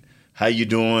Tank, how you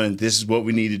doing? This is what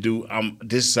we need to do.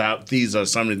 These are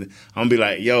some of the, I'm gonna be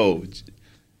like, yo,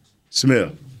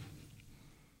 Smith,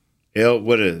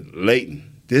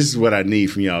 Leighton, this is what I need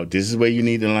from y'all. This is where you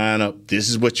need to line up. This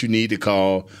is what you need to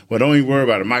call. Well, don't even worry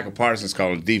about it. Michael Parsons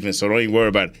calling defense, so don't even worry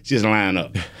about it. Just line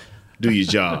up. Do your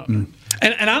job.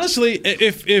 And honestly,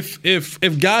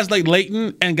 if guys like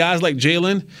Leighton and guys like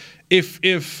Jalen, if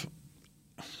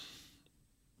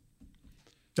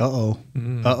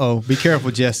Be careful,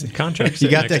 Jesse. Contract.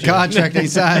 You got that contract ain't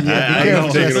signed yet. Be careful,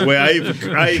 I take Jesse. it away.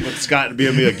 I even Scott to be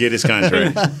able to get his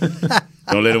contract.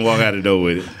 Don't let him walk out the door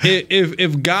with it.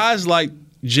 If guys like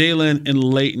Jalen and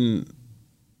Leighton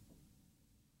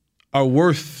are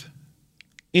worth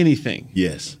anything,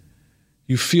 yes,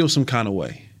 you feel some kind of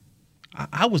way.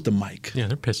 I was the Mike. Yeah,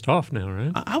 they're pissed off now,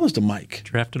 right? I was the Mike.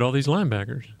 Drafted all these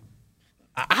linebackers.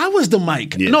 I was the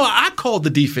Mike. Yeah. No, I called the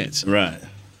defense. Right.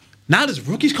 Now this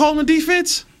rookie's calling the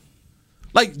defense?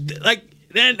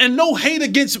 And no hate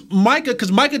against Micah,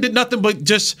 because Micah did nothing but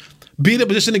just be in a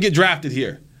position to get drafted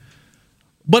here.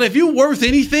 But if you're worth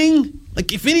anything,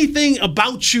 like if anything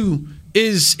about you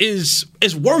is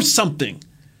worth something,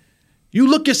 you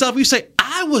look yourself, you say,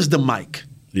 I was the Mike.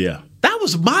 Yeah. That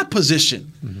was my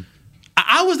position. Mm-hmm.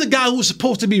 I was the guy who was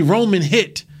supposed to be Roman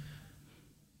hit.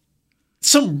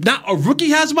 Now a rookie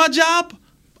has my job,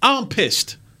 I'm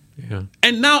pissed. Yeah.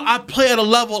 And now I play at a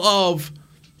level of,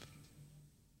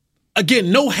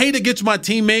 again, no hate against my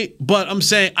teammate, but I'm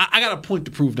saying I got a point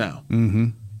to prove now. Mm-hmm.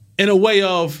 In a way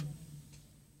of,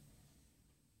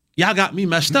 y'all got me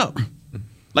messed up.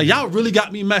 Like, y'all really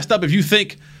got me messed up if you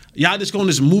think y'all just going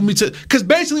to just move me to, because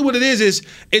basically what it is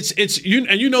it's you,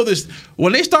 and you know this,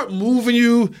 when they start moving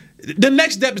you, the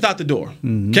next step is out the door.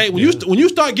 Mm-hmm. Okay? When you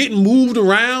start getting moved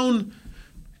around,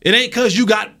 it ain't because you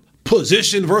got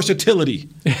position versatility.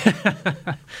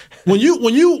 when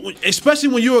you especially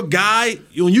when you're a guy,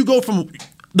 when you go from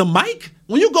the mic,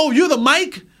 you're the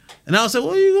mic, and I'll say,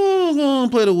 well, you go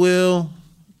and play the wheel,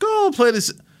 go and play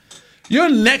this.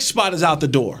 Your next spot is out the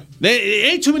door. There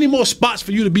ain't too many more spots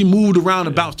for you to be moved around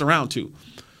and bounced around to.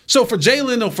 So for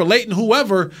Jalen or for Leighton,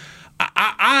 whoever,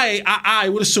 I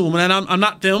would assume, and I'm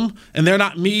not them and they're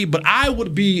not me, but I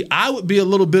would be a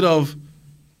little bit of,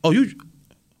 that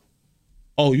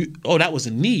was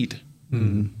a need.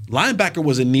 Mm-hmm. Linebacker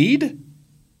was a need.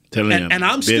 And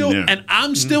I'm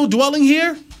still dwelling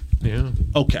here. Yeah.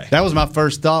 Okay. That was my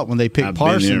first thought when they picked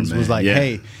Parsons. Was like,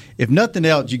 hey, if nothing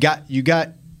else, you got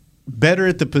better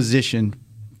at the position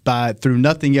through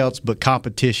nothing else but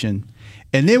competition.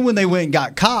 And then when they went and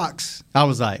got Cox, I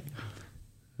was like,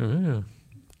 yeah.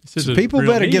 So people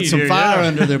better get some fire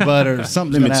under their butt or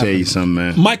something. Let me tell you something,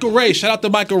 man. Michael Ray, shout out to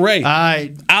Michael Ray. All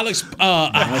right, Alex.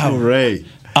 Michael Ray.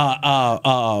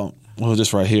 What was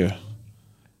this right here?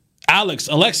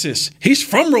 Alexis. He's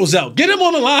from Roselle. Get him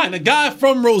on the line. The guy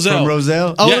from Roselle. From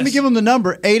Roselle? Oh, yes. Let me give him the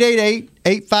number.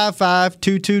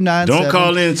 888-855-2297. Don't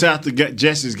call in until after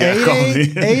Jesse's got calling in.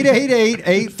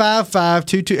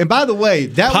 888-855-2297. And by the way,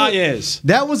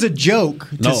 that was a joke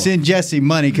to send Jesse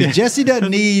money because Jesse doesn't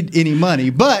need any money,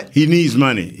 but he needs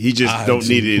money. He just don't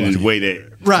need it in the way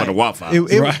that for the Wi-Fi.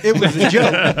 It was a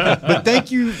joke. But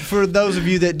thank you for those of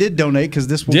you that did donate because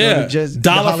this will go to Jesse.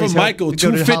 $1 from Michael.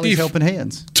 $250 helping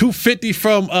hands. $250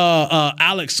 from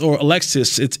Alex or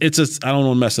Alexis. It's I don't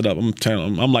want to mess it up.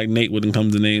 I'm like Nate when it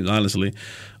comes to names, honestly.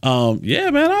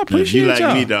 Yeah, man, I appreciate you like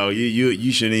y'all. me, dog.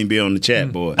 You shouldn't even be on the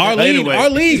chat, boy.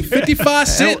 Arlene, 55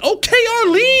 cent. Okay,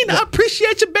 Arlene, I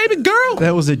appreciate you, baby girl.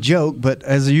 That was a joke, but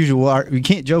as usual, we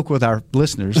can't joke with our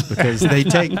listeners because they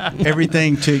take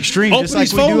everything to extreme. Open just like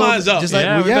these we phone do. lines up. Just like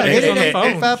Yeah, we got everybody gets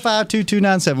on the phone.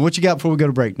 855-2297. What you got before we go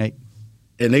to break, Nate?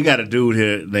 And they got a dude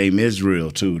here named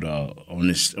Israel too, dog. On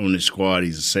this squad,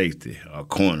 he's a safety, a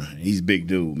corner. He's a big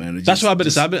dude, man. That's what I've been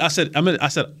to say. I said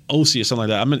OC or something like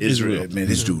that. I'm in Israel. Man,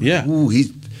 this dude. Yeah. Ooh,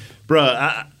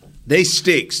 they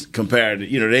sticks compared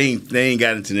to, they ain't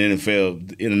got into the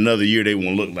NFL. In another year, they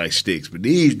won't look like sticks. But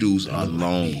these dudes are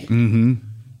long. Mm-hmm.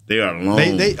 They are long.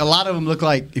 A lot of them look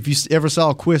like, if you ever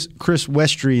saw Chris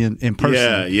Westry in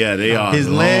person. Yeah, they are. His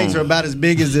long. legs are about as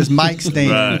big as this mic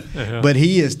stand, Right. but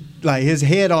he is like his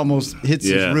head almost hits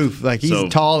his roof. Like he's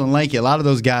tall and lanky. A lot of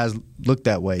those guys look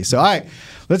that way. So all right,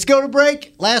 let's go to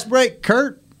break. Last break,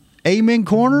 Kurt. Amen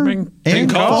Corner and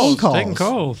phone calls. Taking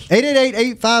calls.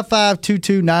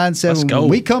 888-855-2297. Let's go. When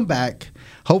we come back,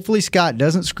 hopefully Scott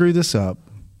doesn't screw this up.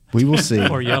 We will see.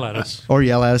 Or yell at us. Or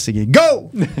yell at us again.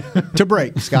 Go to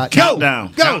break, Scott.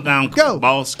 Countdown. Go. Countdown, Go.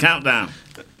 boss. Countdown.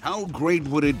 How great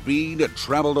would it be to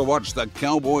travel to watch the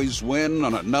Cowboys win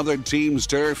on another team's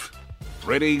turf?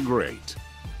 Pretty great.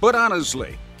 But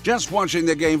honestly, just watching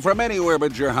the game from anywhere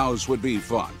but your house would be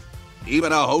fun.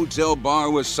 Even a hotel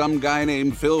bar with some guy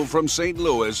named Phil from St.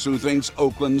 Louis who thinks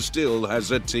Oakland still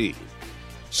has a team.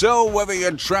 So whether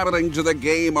you're traveling to the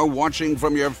game or watching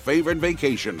from your favorite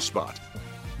vacation spot,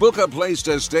 book a place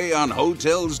to stay on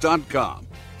Hotels.com,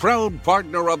 proud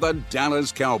partner of the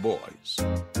Dallas Cowboys.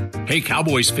 Hey,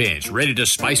 Cowboys fans, ready to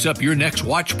spice up your next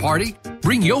watch party?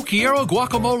 Bring Yo Quiero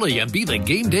guacamole and be the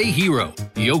game day hero.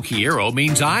 Yo Quiero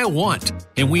means I want,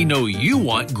 and we know you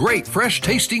want great,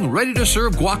 fresh-tasting,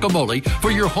 ready-to-serve guacamole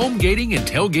for your home gating and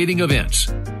tailgating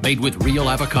events. Made with real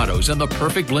avocados and the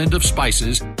perfect blend of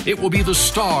spices, it will be the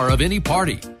star of any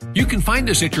party. You can find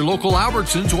us at your local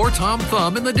Albertsons or Tom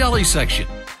Thumb in the deli section.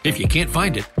 If you can't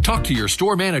find it, talk to your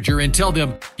store manager and tell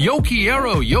them, Yo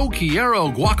Quiero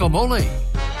guacamole.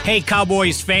 Hey,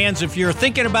 Cowboys fans, if you're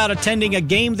thinking about attending a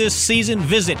game this season,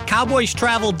 visit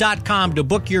CowboysTravel.com to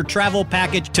book your travel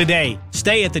package today.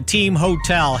 Stay at the team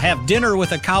hotel, have dinner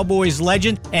with a Cowboys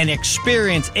legend, and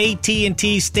experience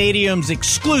AT&T Stadium's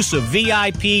exclusive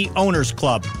VIP Owners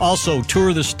Club. Also,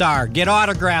 tour the Star, get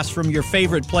autographs from your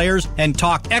favorite players, and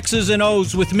talk X's and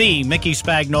O's with me, Mickey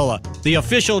Spagnola. The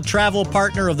official travel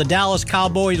partner of the Dallas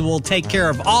Cowboys will take care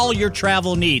of all your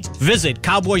travel needs. Visit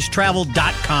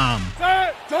CowboysTravel.com.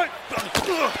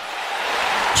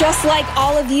 Just like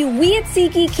all of you, we at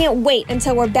SeatGeek can't wait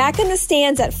until we're back in the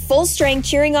stands at full strength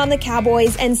cheering on the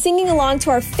Cowboys and singing along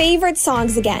to our favorite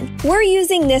songs again. We're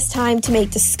using this time to make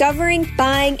discovering,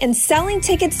 buying, and selling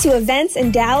tickets to events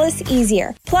in Dallas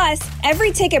easier. Plus,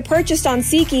 every ticket purchased on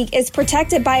SeatGeek is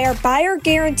protected by our buyer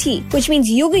guarantee, which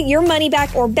means you'll get your money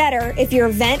back or better if your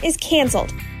event is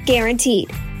canceled. Guaranteed.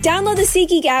 Download the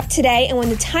SeatGeek app today, and when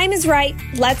the time is right,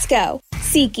 let's go.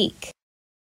 SeatGeek.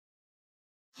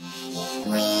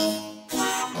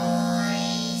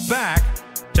 Back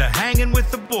to Hanging with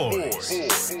the Boys.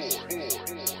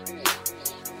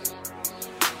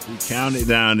 We counted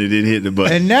down and didn't hit the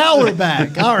button. And now we're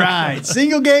back. All right.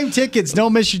 Single game tickets.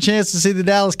 Don't miss your chance to see the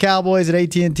Dallas Cowboys at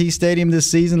AT&T Stadium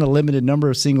this season. A limited number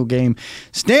of single game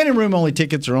standing room only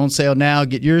tickets are on sale now.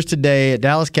 Get yours today at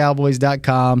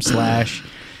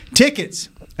DallasCowboys.com/tickets.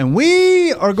 And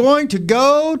we are going to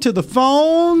go to the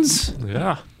phones.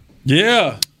 Yeah.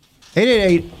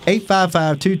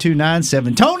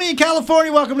 888-855-2297. Tony in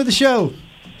California, welcome to the show.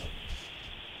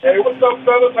 Hey, what's up,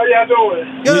 fellas? How y'all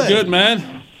doing? We're good, man.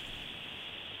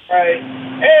 All right.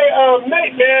 Hey,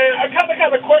 Nate, man, I kind of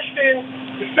got a question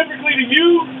specifically to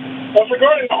you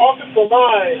regarding the offensive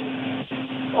line.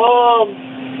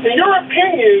 In your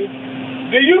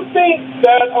opinion, do you think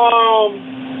that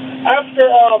after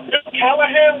Bill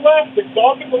Callahan left, the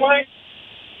offensive line,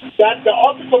 that the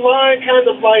offensive line kind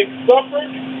of like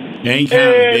suffered? Ain't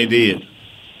counted, they did.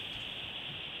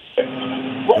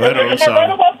 Right on, am I right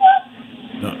about that?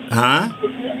 Huh?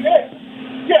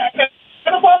 Yeah, right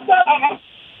about that?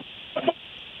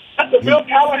 After Bill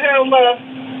Callahan left,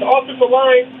 the offensive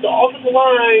line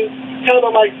kind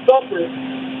of like suffered.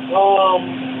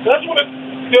 That's what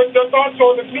the thoughts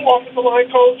on the new offensive line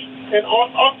coach and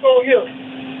also him.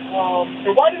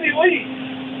 And why did he leave?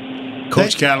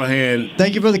 Coach Callahan.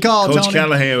 Thank you for the call, Coach Tony.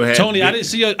 Callahan had Tony, I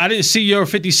didn't see your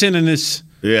 50 Cent in this.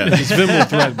 Yeah. This Venmo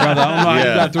thread, brother. I don't know how you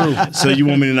got through. So you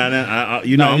want me to not?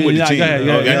 I'm with the team.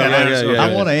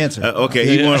 I want to answer.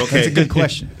 Okay, That's a good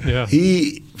question. Yeah.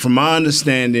 He, from my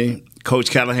understanding, Coach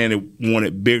Callahan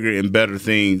wanted bigger and better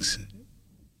things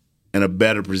in a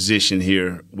better position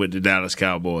here with the Dallas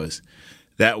Cowboys.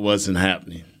 That wasn't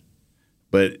happening.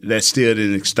 But that still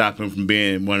didn't stop him from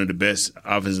being one of the best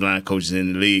offensive line coaches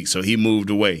in the league, so he moved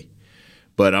away.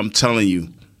 But I'm telling you,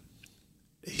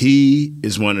 he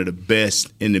is one of the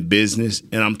best in the business,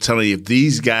 and I'm telling you, if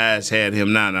these guys had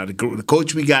him now the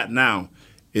coach we got now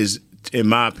is, in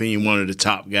my opinion, one of the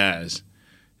top guys,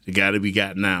 the guy that we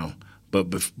got now.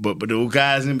 But those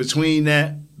guys in between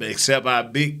that, except our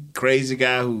big crazy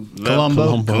guy who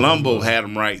Colombo had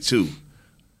him right too.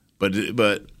 But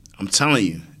I'm telling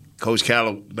you, Coach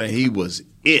Callaway, he was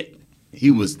it. He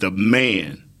was the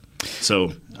man.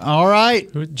 So all right,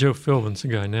 Joe Philbin's the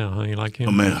guy now. Huh? You like him?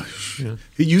 Oh man, yeah.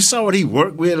 You saw what he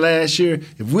worked with last year.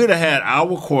 If we'd have had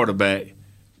our quarterback,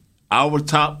 our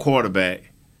top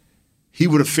quarterback, he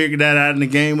would have figured that out in a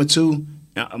game or two.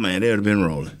 Oh, man, they would have been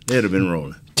rolling. They'd have been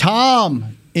rolling.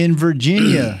 Tom in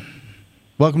Virginia.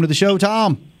 Welcome to the show,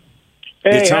 Tom.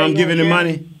 Hey, did Tom give any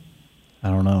money? I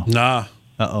don't know. Nah.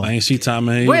 Uh-oh. I ain't see Tom.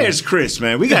 Where's Chris,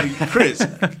 man? We got Chris.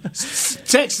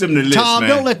 Text him the list, Tom,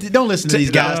 man. don't listen to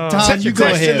these guys. Tom, you go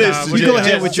ahead. You go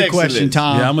ahead with your question,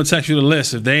 Tom. Yeah, I'm gonna text you the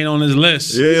list. If they ain't on his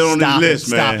list, they ain't on his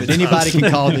list, man. Stop it. Anybody can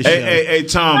call this show. Hey,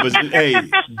 Tom, but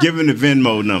give him the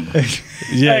Venmo number.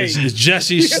 Yeah, it's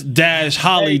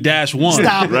Jesse-Holly-1.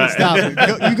 Stop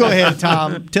it. You go ahead,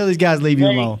 Tom. Tell these guys leave you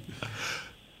alone.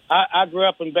 I grew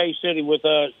up in Bay City with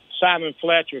Simon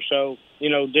Fletcher, so,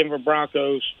 Denver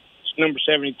Broncos, number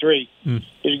 73. He's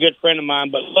a good friend of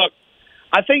mine. But, look,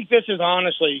 I think this is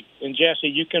honestly, and Jesse,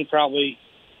 you can probably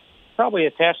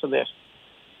attest to this.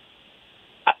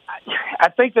 I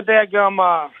think that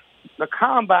the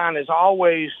combine has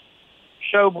always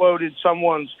showboated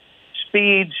someone's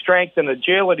speed, strength, and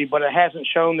agility, but it hasn't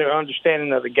shown their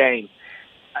understanding of the game.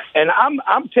 And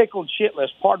I'm tickled shitless,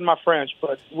 pardon my French,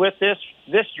 but with this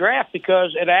draft,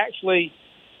 because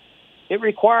it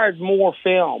required more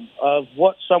film of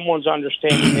what someone's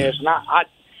understanding is. And I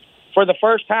for the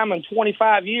first time in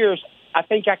 25 years, I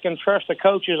think I can trust the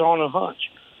coaches on a hunch.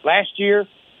 Last year,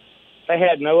 they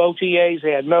had no OTAs,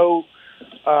 they had no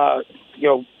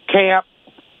camp.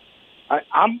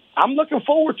 I'm looking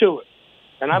forward to it,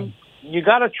 and you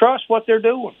got to trust what they're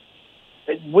doing.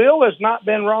 Will has not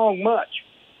been wrong much.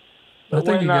 I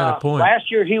think you got a point.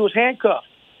 Last year he was handcuffed.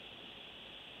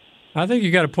 I think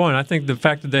you got a point. I think the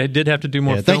fact that they did have to do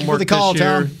more film work this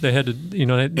year, they had to,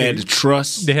 they had to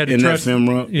trust. They had to trust that film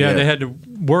work. Yeah, they had to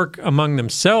work among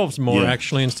themselves more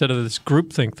actually instead of this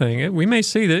groupthink thing. We may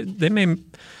see that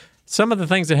some of the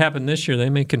things that happened this year they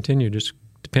may continue just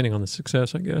depending on the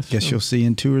success. I guess. You'll see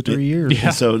in 2 or 3 years. Yeah.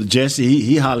 So Jesse,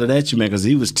 he hollered at you, man, because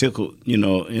he was tickled.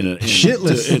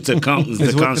 Shitless. Into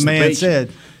constipation. What the man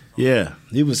said. Yeah,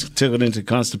 he was tickled into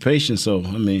constipation. So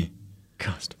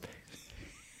constipation.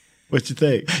 What you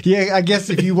think? Yeah, I guess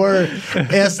if you were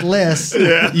less,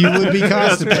 you would be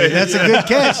constipated. That's a good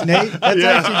catch, Nate. That's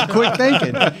actually quick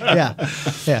thinking. Yeah.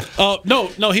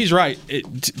 No, he's right.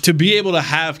 To be able to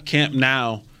have camp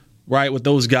now, right, with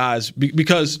those guys,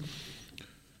 because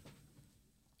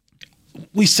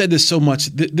we said this so much.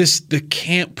 The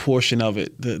camp portion of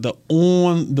it, the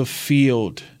on the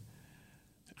field.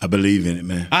 I believe in it,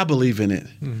 man. I believe in it,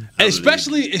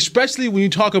 especially when you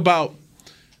talk about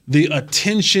the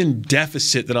attention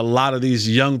deficit that a lot of these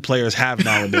young players have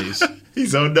nowadays.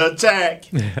 He's on the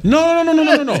attack. No.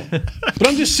 But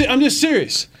I'm just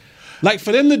serious. Like,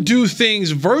 for them to do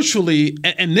things virtually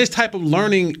and this type of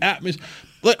learning atmosphere.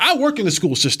 Look, I work in the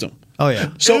school system. Oh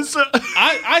yeah. So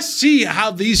I see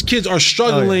how these kids are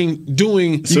struggling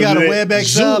doing. You got a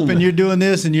WebEx up and you're doing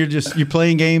this and you're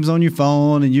playing games on your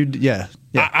phone and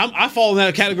I fall in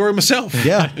that category myself.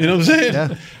 Yeah. You know what I'm saying?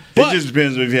 Yeah. It just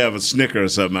depends if you have a Snicker or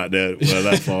something out there. Well,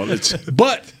 that falls.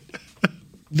 But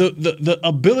the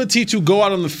ability to go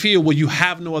out on the field where you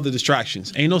have no other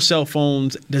distractions, ain't no cell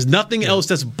phones, there's nothing else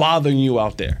that's bothering you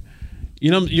out there.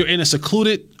 You're in a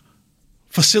secluded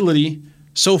facility.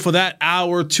 So for that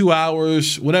hour, 2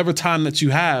 hours, whatever time that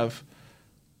you have,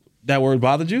 that word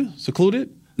bothered you?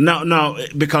 Secluded? No,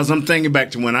 because I'm thinking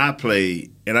back to when I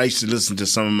played, and I used to listen to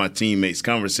some of my teammates'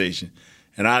 conversation,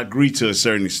 and I agree to a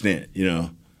certain extent,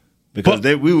 Because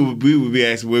we would be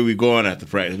asking where we going after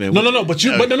practice. Man.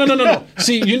 No.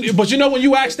 See, but when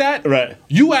you asked that, right?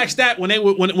 You asked that when they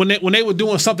were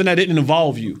doing something that didn't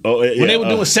involve you. Oh, yeah, when they were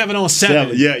doing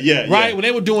 7-on-7. Yeah. Right? When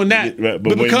they were doing that. Right.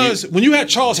 But because when you had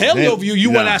Charles Haley over you,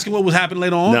 weren't asking what was happening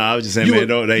later on. No, I was just saying,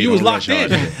 you was locked in.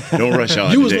 Don't rush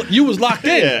out. You was locked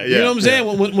in. Yeah. You know what I'm saying?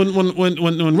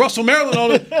 When Russell Maryland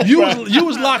on it, you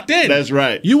was locked in. That's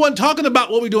right. You wasn't talking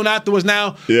about what we doing afterwards.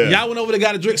 Now, y'all went over there,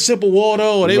 got to drink simple water,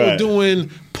 or they were doing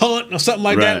punt or something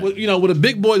like that, with the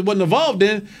big boys wasn't involved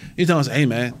in. He's telling us, hey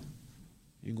man,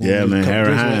 Yeah, man,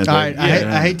 Harry Hines. All right,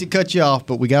 I hate to cut you off,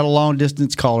 but we got a long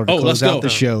distance caller to close out the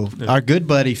show. Our good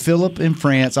buddy Philip in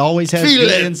France always has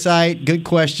good insight, good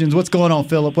questions. What's going on,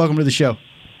 Philip? Welcome to the show.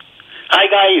 Hi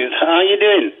guys, how you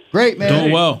doing? Great, man.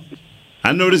 Doing well.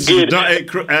 I know this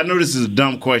is a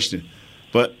dumb question,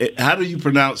 but how do you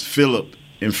pronounce Philip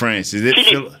in France? Is it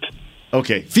Philip?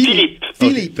 Okay, Philippe.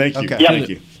 Philippe. Thank you. Okay. Thank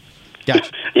you.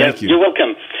 Gotcha. Yes, Thank you. You're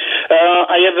welcome.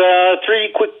 I have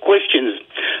 3 quick questions.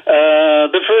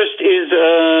 The first is,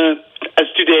 as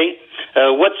today,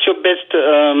 what's your best,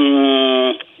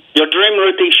 your dream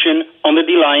rotation on the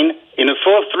D-line in a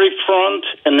 4-3 front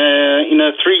and in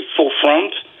a 3-4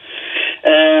 front?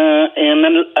 And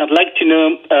then I'd like to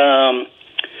know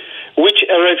which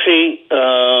RFA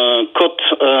caught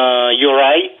your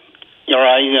eye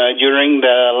during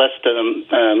the last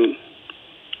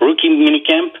rookie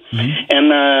minicamp,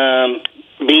 and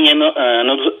being an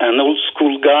old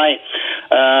school guy,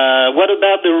 what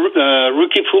about the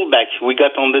rookie fullback we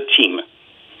got on the team?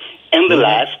 And the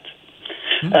last,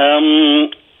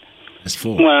 that's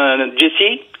 4.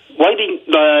 Jesse, why didn't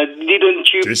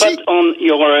you put on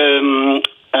your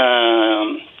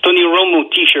Tony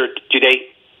Romo T-shirt today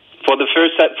for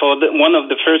one of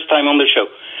the first time on the show?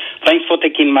 Thanks for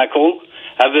taking my call.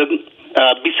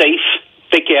 Be safe.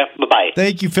 Take care. Bye-bye.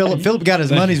 Thank you, Philip. Philip got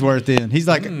his money's worth in. He's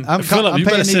like, Philip, you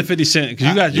better send 50 cents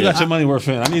because you got your money worth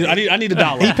in. I need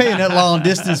 $1. He's paying that long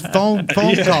distance phone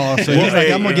call, so he's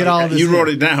like, I'm gonna get all this. You wrote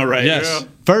it down, right? Yes.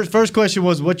 First question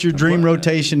was, what's your dream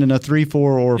rotation in a 3-4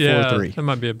 or 4-3? That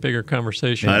might be a bigger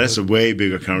conversation. That's a way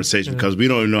bigger conversation because we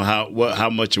don't even know how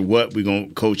much of what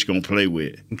coach gonna play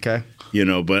with. Okay.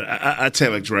 But I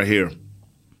tell you right here,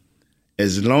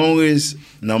 as long as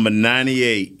number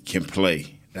 98 can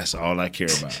play. That's all I care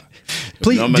about.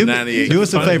 Please do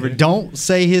us a favor. Don't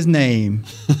say his name.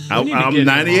 I'm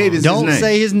 98 is his name. Don't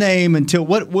say his name until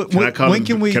Can I call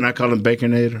him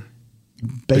Baconator?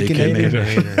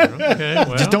 Baconator. Okay,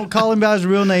 well. Just don't call him by his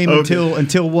real name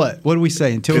until what? What do we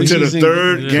say? Until the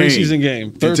third game. Preseason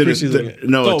game. Third preseason game.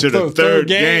 No, to the third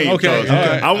game. Okay.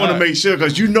 I want to make sure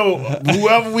because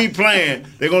whoever we playing,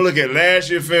 they're gonna look at last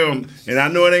year's film, and I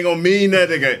know it ain't gonna mean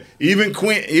nothing. Even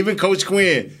Coach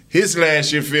Quinn. His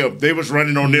last year film, they was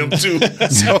running on them too.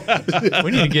 So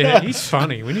we need to get him. He's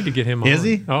funny. We need to get him on. Is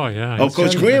he? Oh, yeah.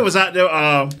 Coach Quinn was out there.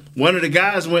 One of the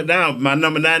guys went down. My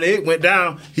number 98 went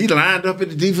down. He lined up at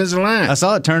the defensive line. I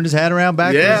saw it. Turned his hat around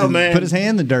backwards and put his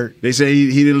hand in the dirt. They say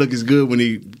he didn't look as good when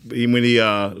he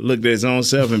looked at his own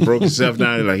self and broke himself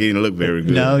down. Like he didn't look very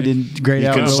good. No, he didn't. Great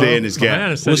out. He couldn't stay in his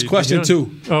gap. What's question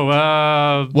 2?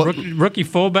 Rookie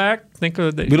fullback. We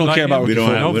don't care about rookie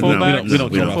fullback. We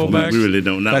don't care about fullbacks. We really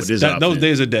don't. Not with this option. Those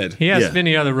days are dead. He asked if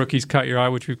any other rookies caught your eye,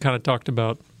 which we've kind of talked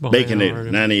about. Baconator,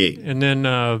 98. And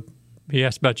then he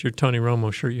asked about your Tony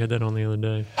Romo shirt. You had that on the other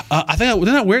day. I think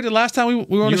didn't I wear it the last time we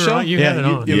were on the show? You had it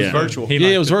on. It was virtual.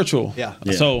 It was virtual. Yeah.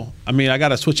 So I got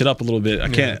to switch it up a little bit. I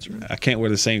can't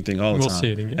wear the same thing all the time. We'll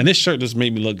see it again. And this shirt just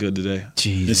made me look good today.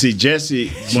 Jeez. And see, Jesse,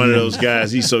 one of those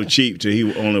guys. He's so cheap till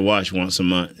he only wash once a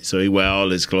month, so he wear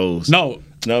all his clothes. No.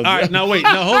 All right. Now wait.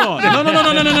 No, hold on.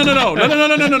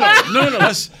 No.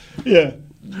 Let's. Yeah.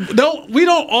 We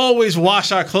don't always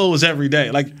wash our clothes every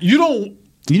day. Like you don't.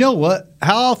 You know what?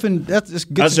 How often? That's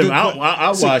good.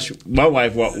 I wash. My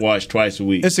wife wash twice a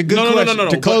week. It's a good question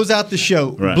to close out the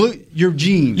show. Right. Your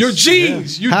jeans. Your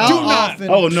jeans. Yeah. You do not.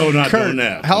 Oh no, not doing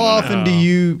that. How often do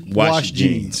you wash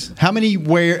jeans? How many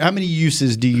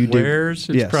uses do you do? Wears?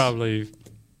 It's probably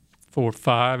 4 or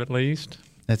 5 at least.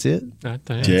 That's it. I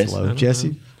think.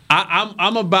 Jesse.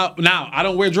 I'm about now. I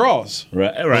don't wear drawers.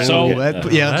 Right. So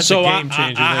that's so a game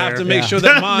changer I have to make sure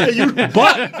that mine.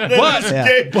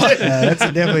 That's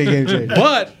definitely a game changer.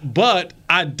 But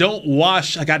I don't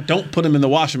wash. Like I don't put them in the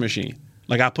washing machine.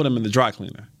 Like I put them in the dry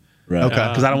cleaner. Right. Okay.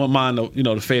 Because I don't want mine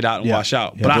to fade out and wash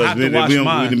out. But I have to wash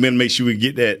mine. We make sure we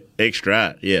get that extra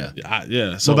out. Yeah.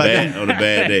 So on a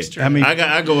bad day.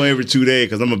 I go every 2 days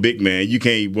because I'm a big man. You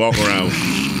can't walk around.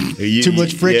 Too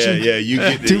much friction. Yeah, you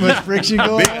get too much friction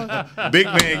going on. Big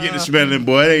man get the smelling,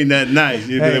 boy. It ain't that nice.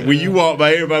 When you walk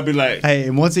by, everybody be like, "Hey!"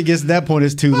 And once it gets to that point,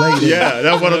 it's too late. Yeah,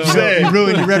 that's what I'm saying. You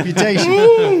ruin your reputation.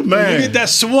 Ooh, man, you get that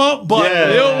swamp butt. Yeah.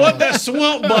 You don't want that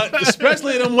swamp butt,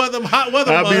 especially them hot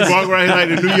weather. I be walking around here like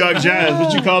the New York Giants.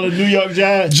 What you call it, New York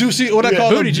Giants? Juicy. What I call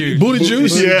booty juice. Booty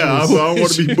juice. Yeah, I don't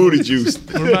want to be booty juice.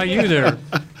 What about you there?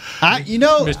 I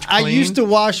used to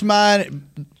wash mine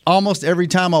almost every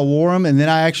time I wore them, and then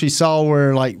I actually saw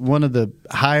where like one of the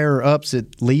higher ups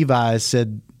at Levi's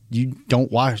said you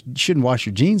shouldn't wash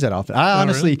your jeans that often. I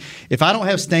honestly, if I don't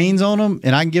have stains on them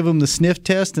and I can give them the sniff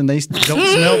test and they don't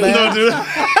smell bad,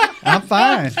 I'm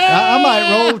fine. I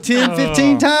might roll 10,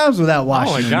 15 times without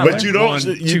washing them. But you don't.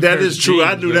 That is true.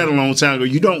 I knew that a long time ago.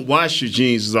 You don't wash your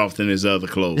jeans as often as other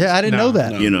clothes. Yeah, I didn't know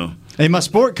that. You know. And my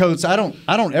sport coats, I don't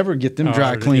ever get them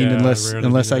dry cleaned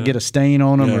unless I get a stain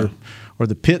on them or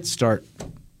the pits start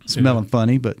smelling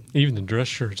funny. But even the dress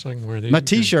shirts, I can wear these. My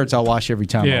T-shirts I'll wash every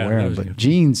time I wear them. But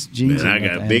jeans. Man, I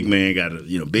got big man got to.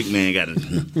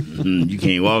 You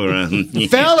can't walk around.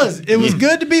 Fellas, it was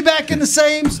good to be back in the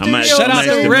same studio. Shout out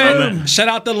to Red. Shout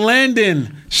out to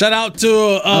Landon. Shout out to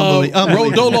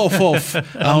Rodolfo.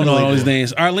 I don't know all these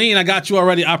names. Arlene, I got you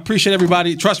already. I appreciate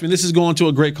everybody. Trust me, this is going to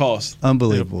a great cause.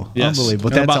 Unbelievable. Yes. Unbelievable.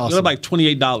 That's awesome. They're like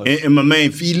 $28. And my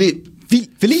man Philippe.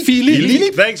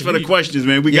 Philippe. Thanks for the questions,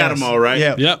 man. We got them all right.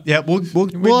 Yep. We'll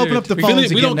open up the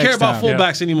phones again. We don't care about time.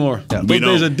 fullbacks anymore. Yeah. Those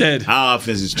days are dead. Our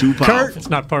offense is too powerful. Kurt, it's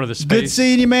not part of the space. Good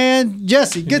seeing you, man.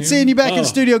 Jesse, good seeing you back in the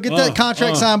studio. Get that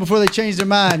contract signed before they change their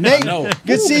mind. Nate,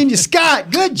 good seeing you. Scott,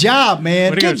 good job,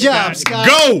 man. Good job, Scott.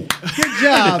 Go. Good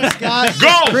job, Scott.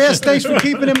 Go. Chris, thanks for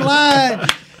keeping him line.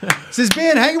 This has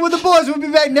been Hanging with the Boys. We'll be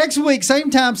back next week, same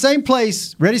time, same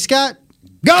place. Ready, Scott?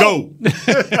 Go! This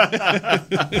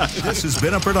has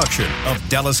been a production of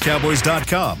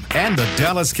DallasCowboys.com and the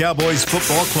Dallas Cowboys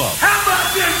Football Club. How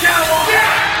about this, Cowboys?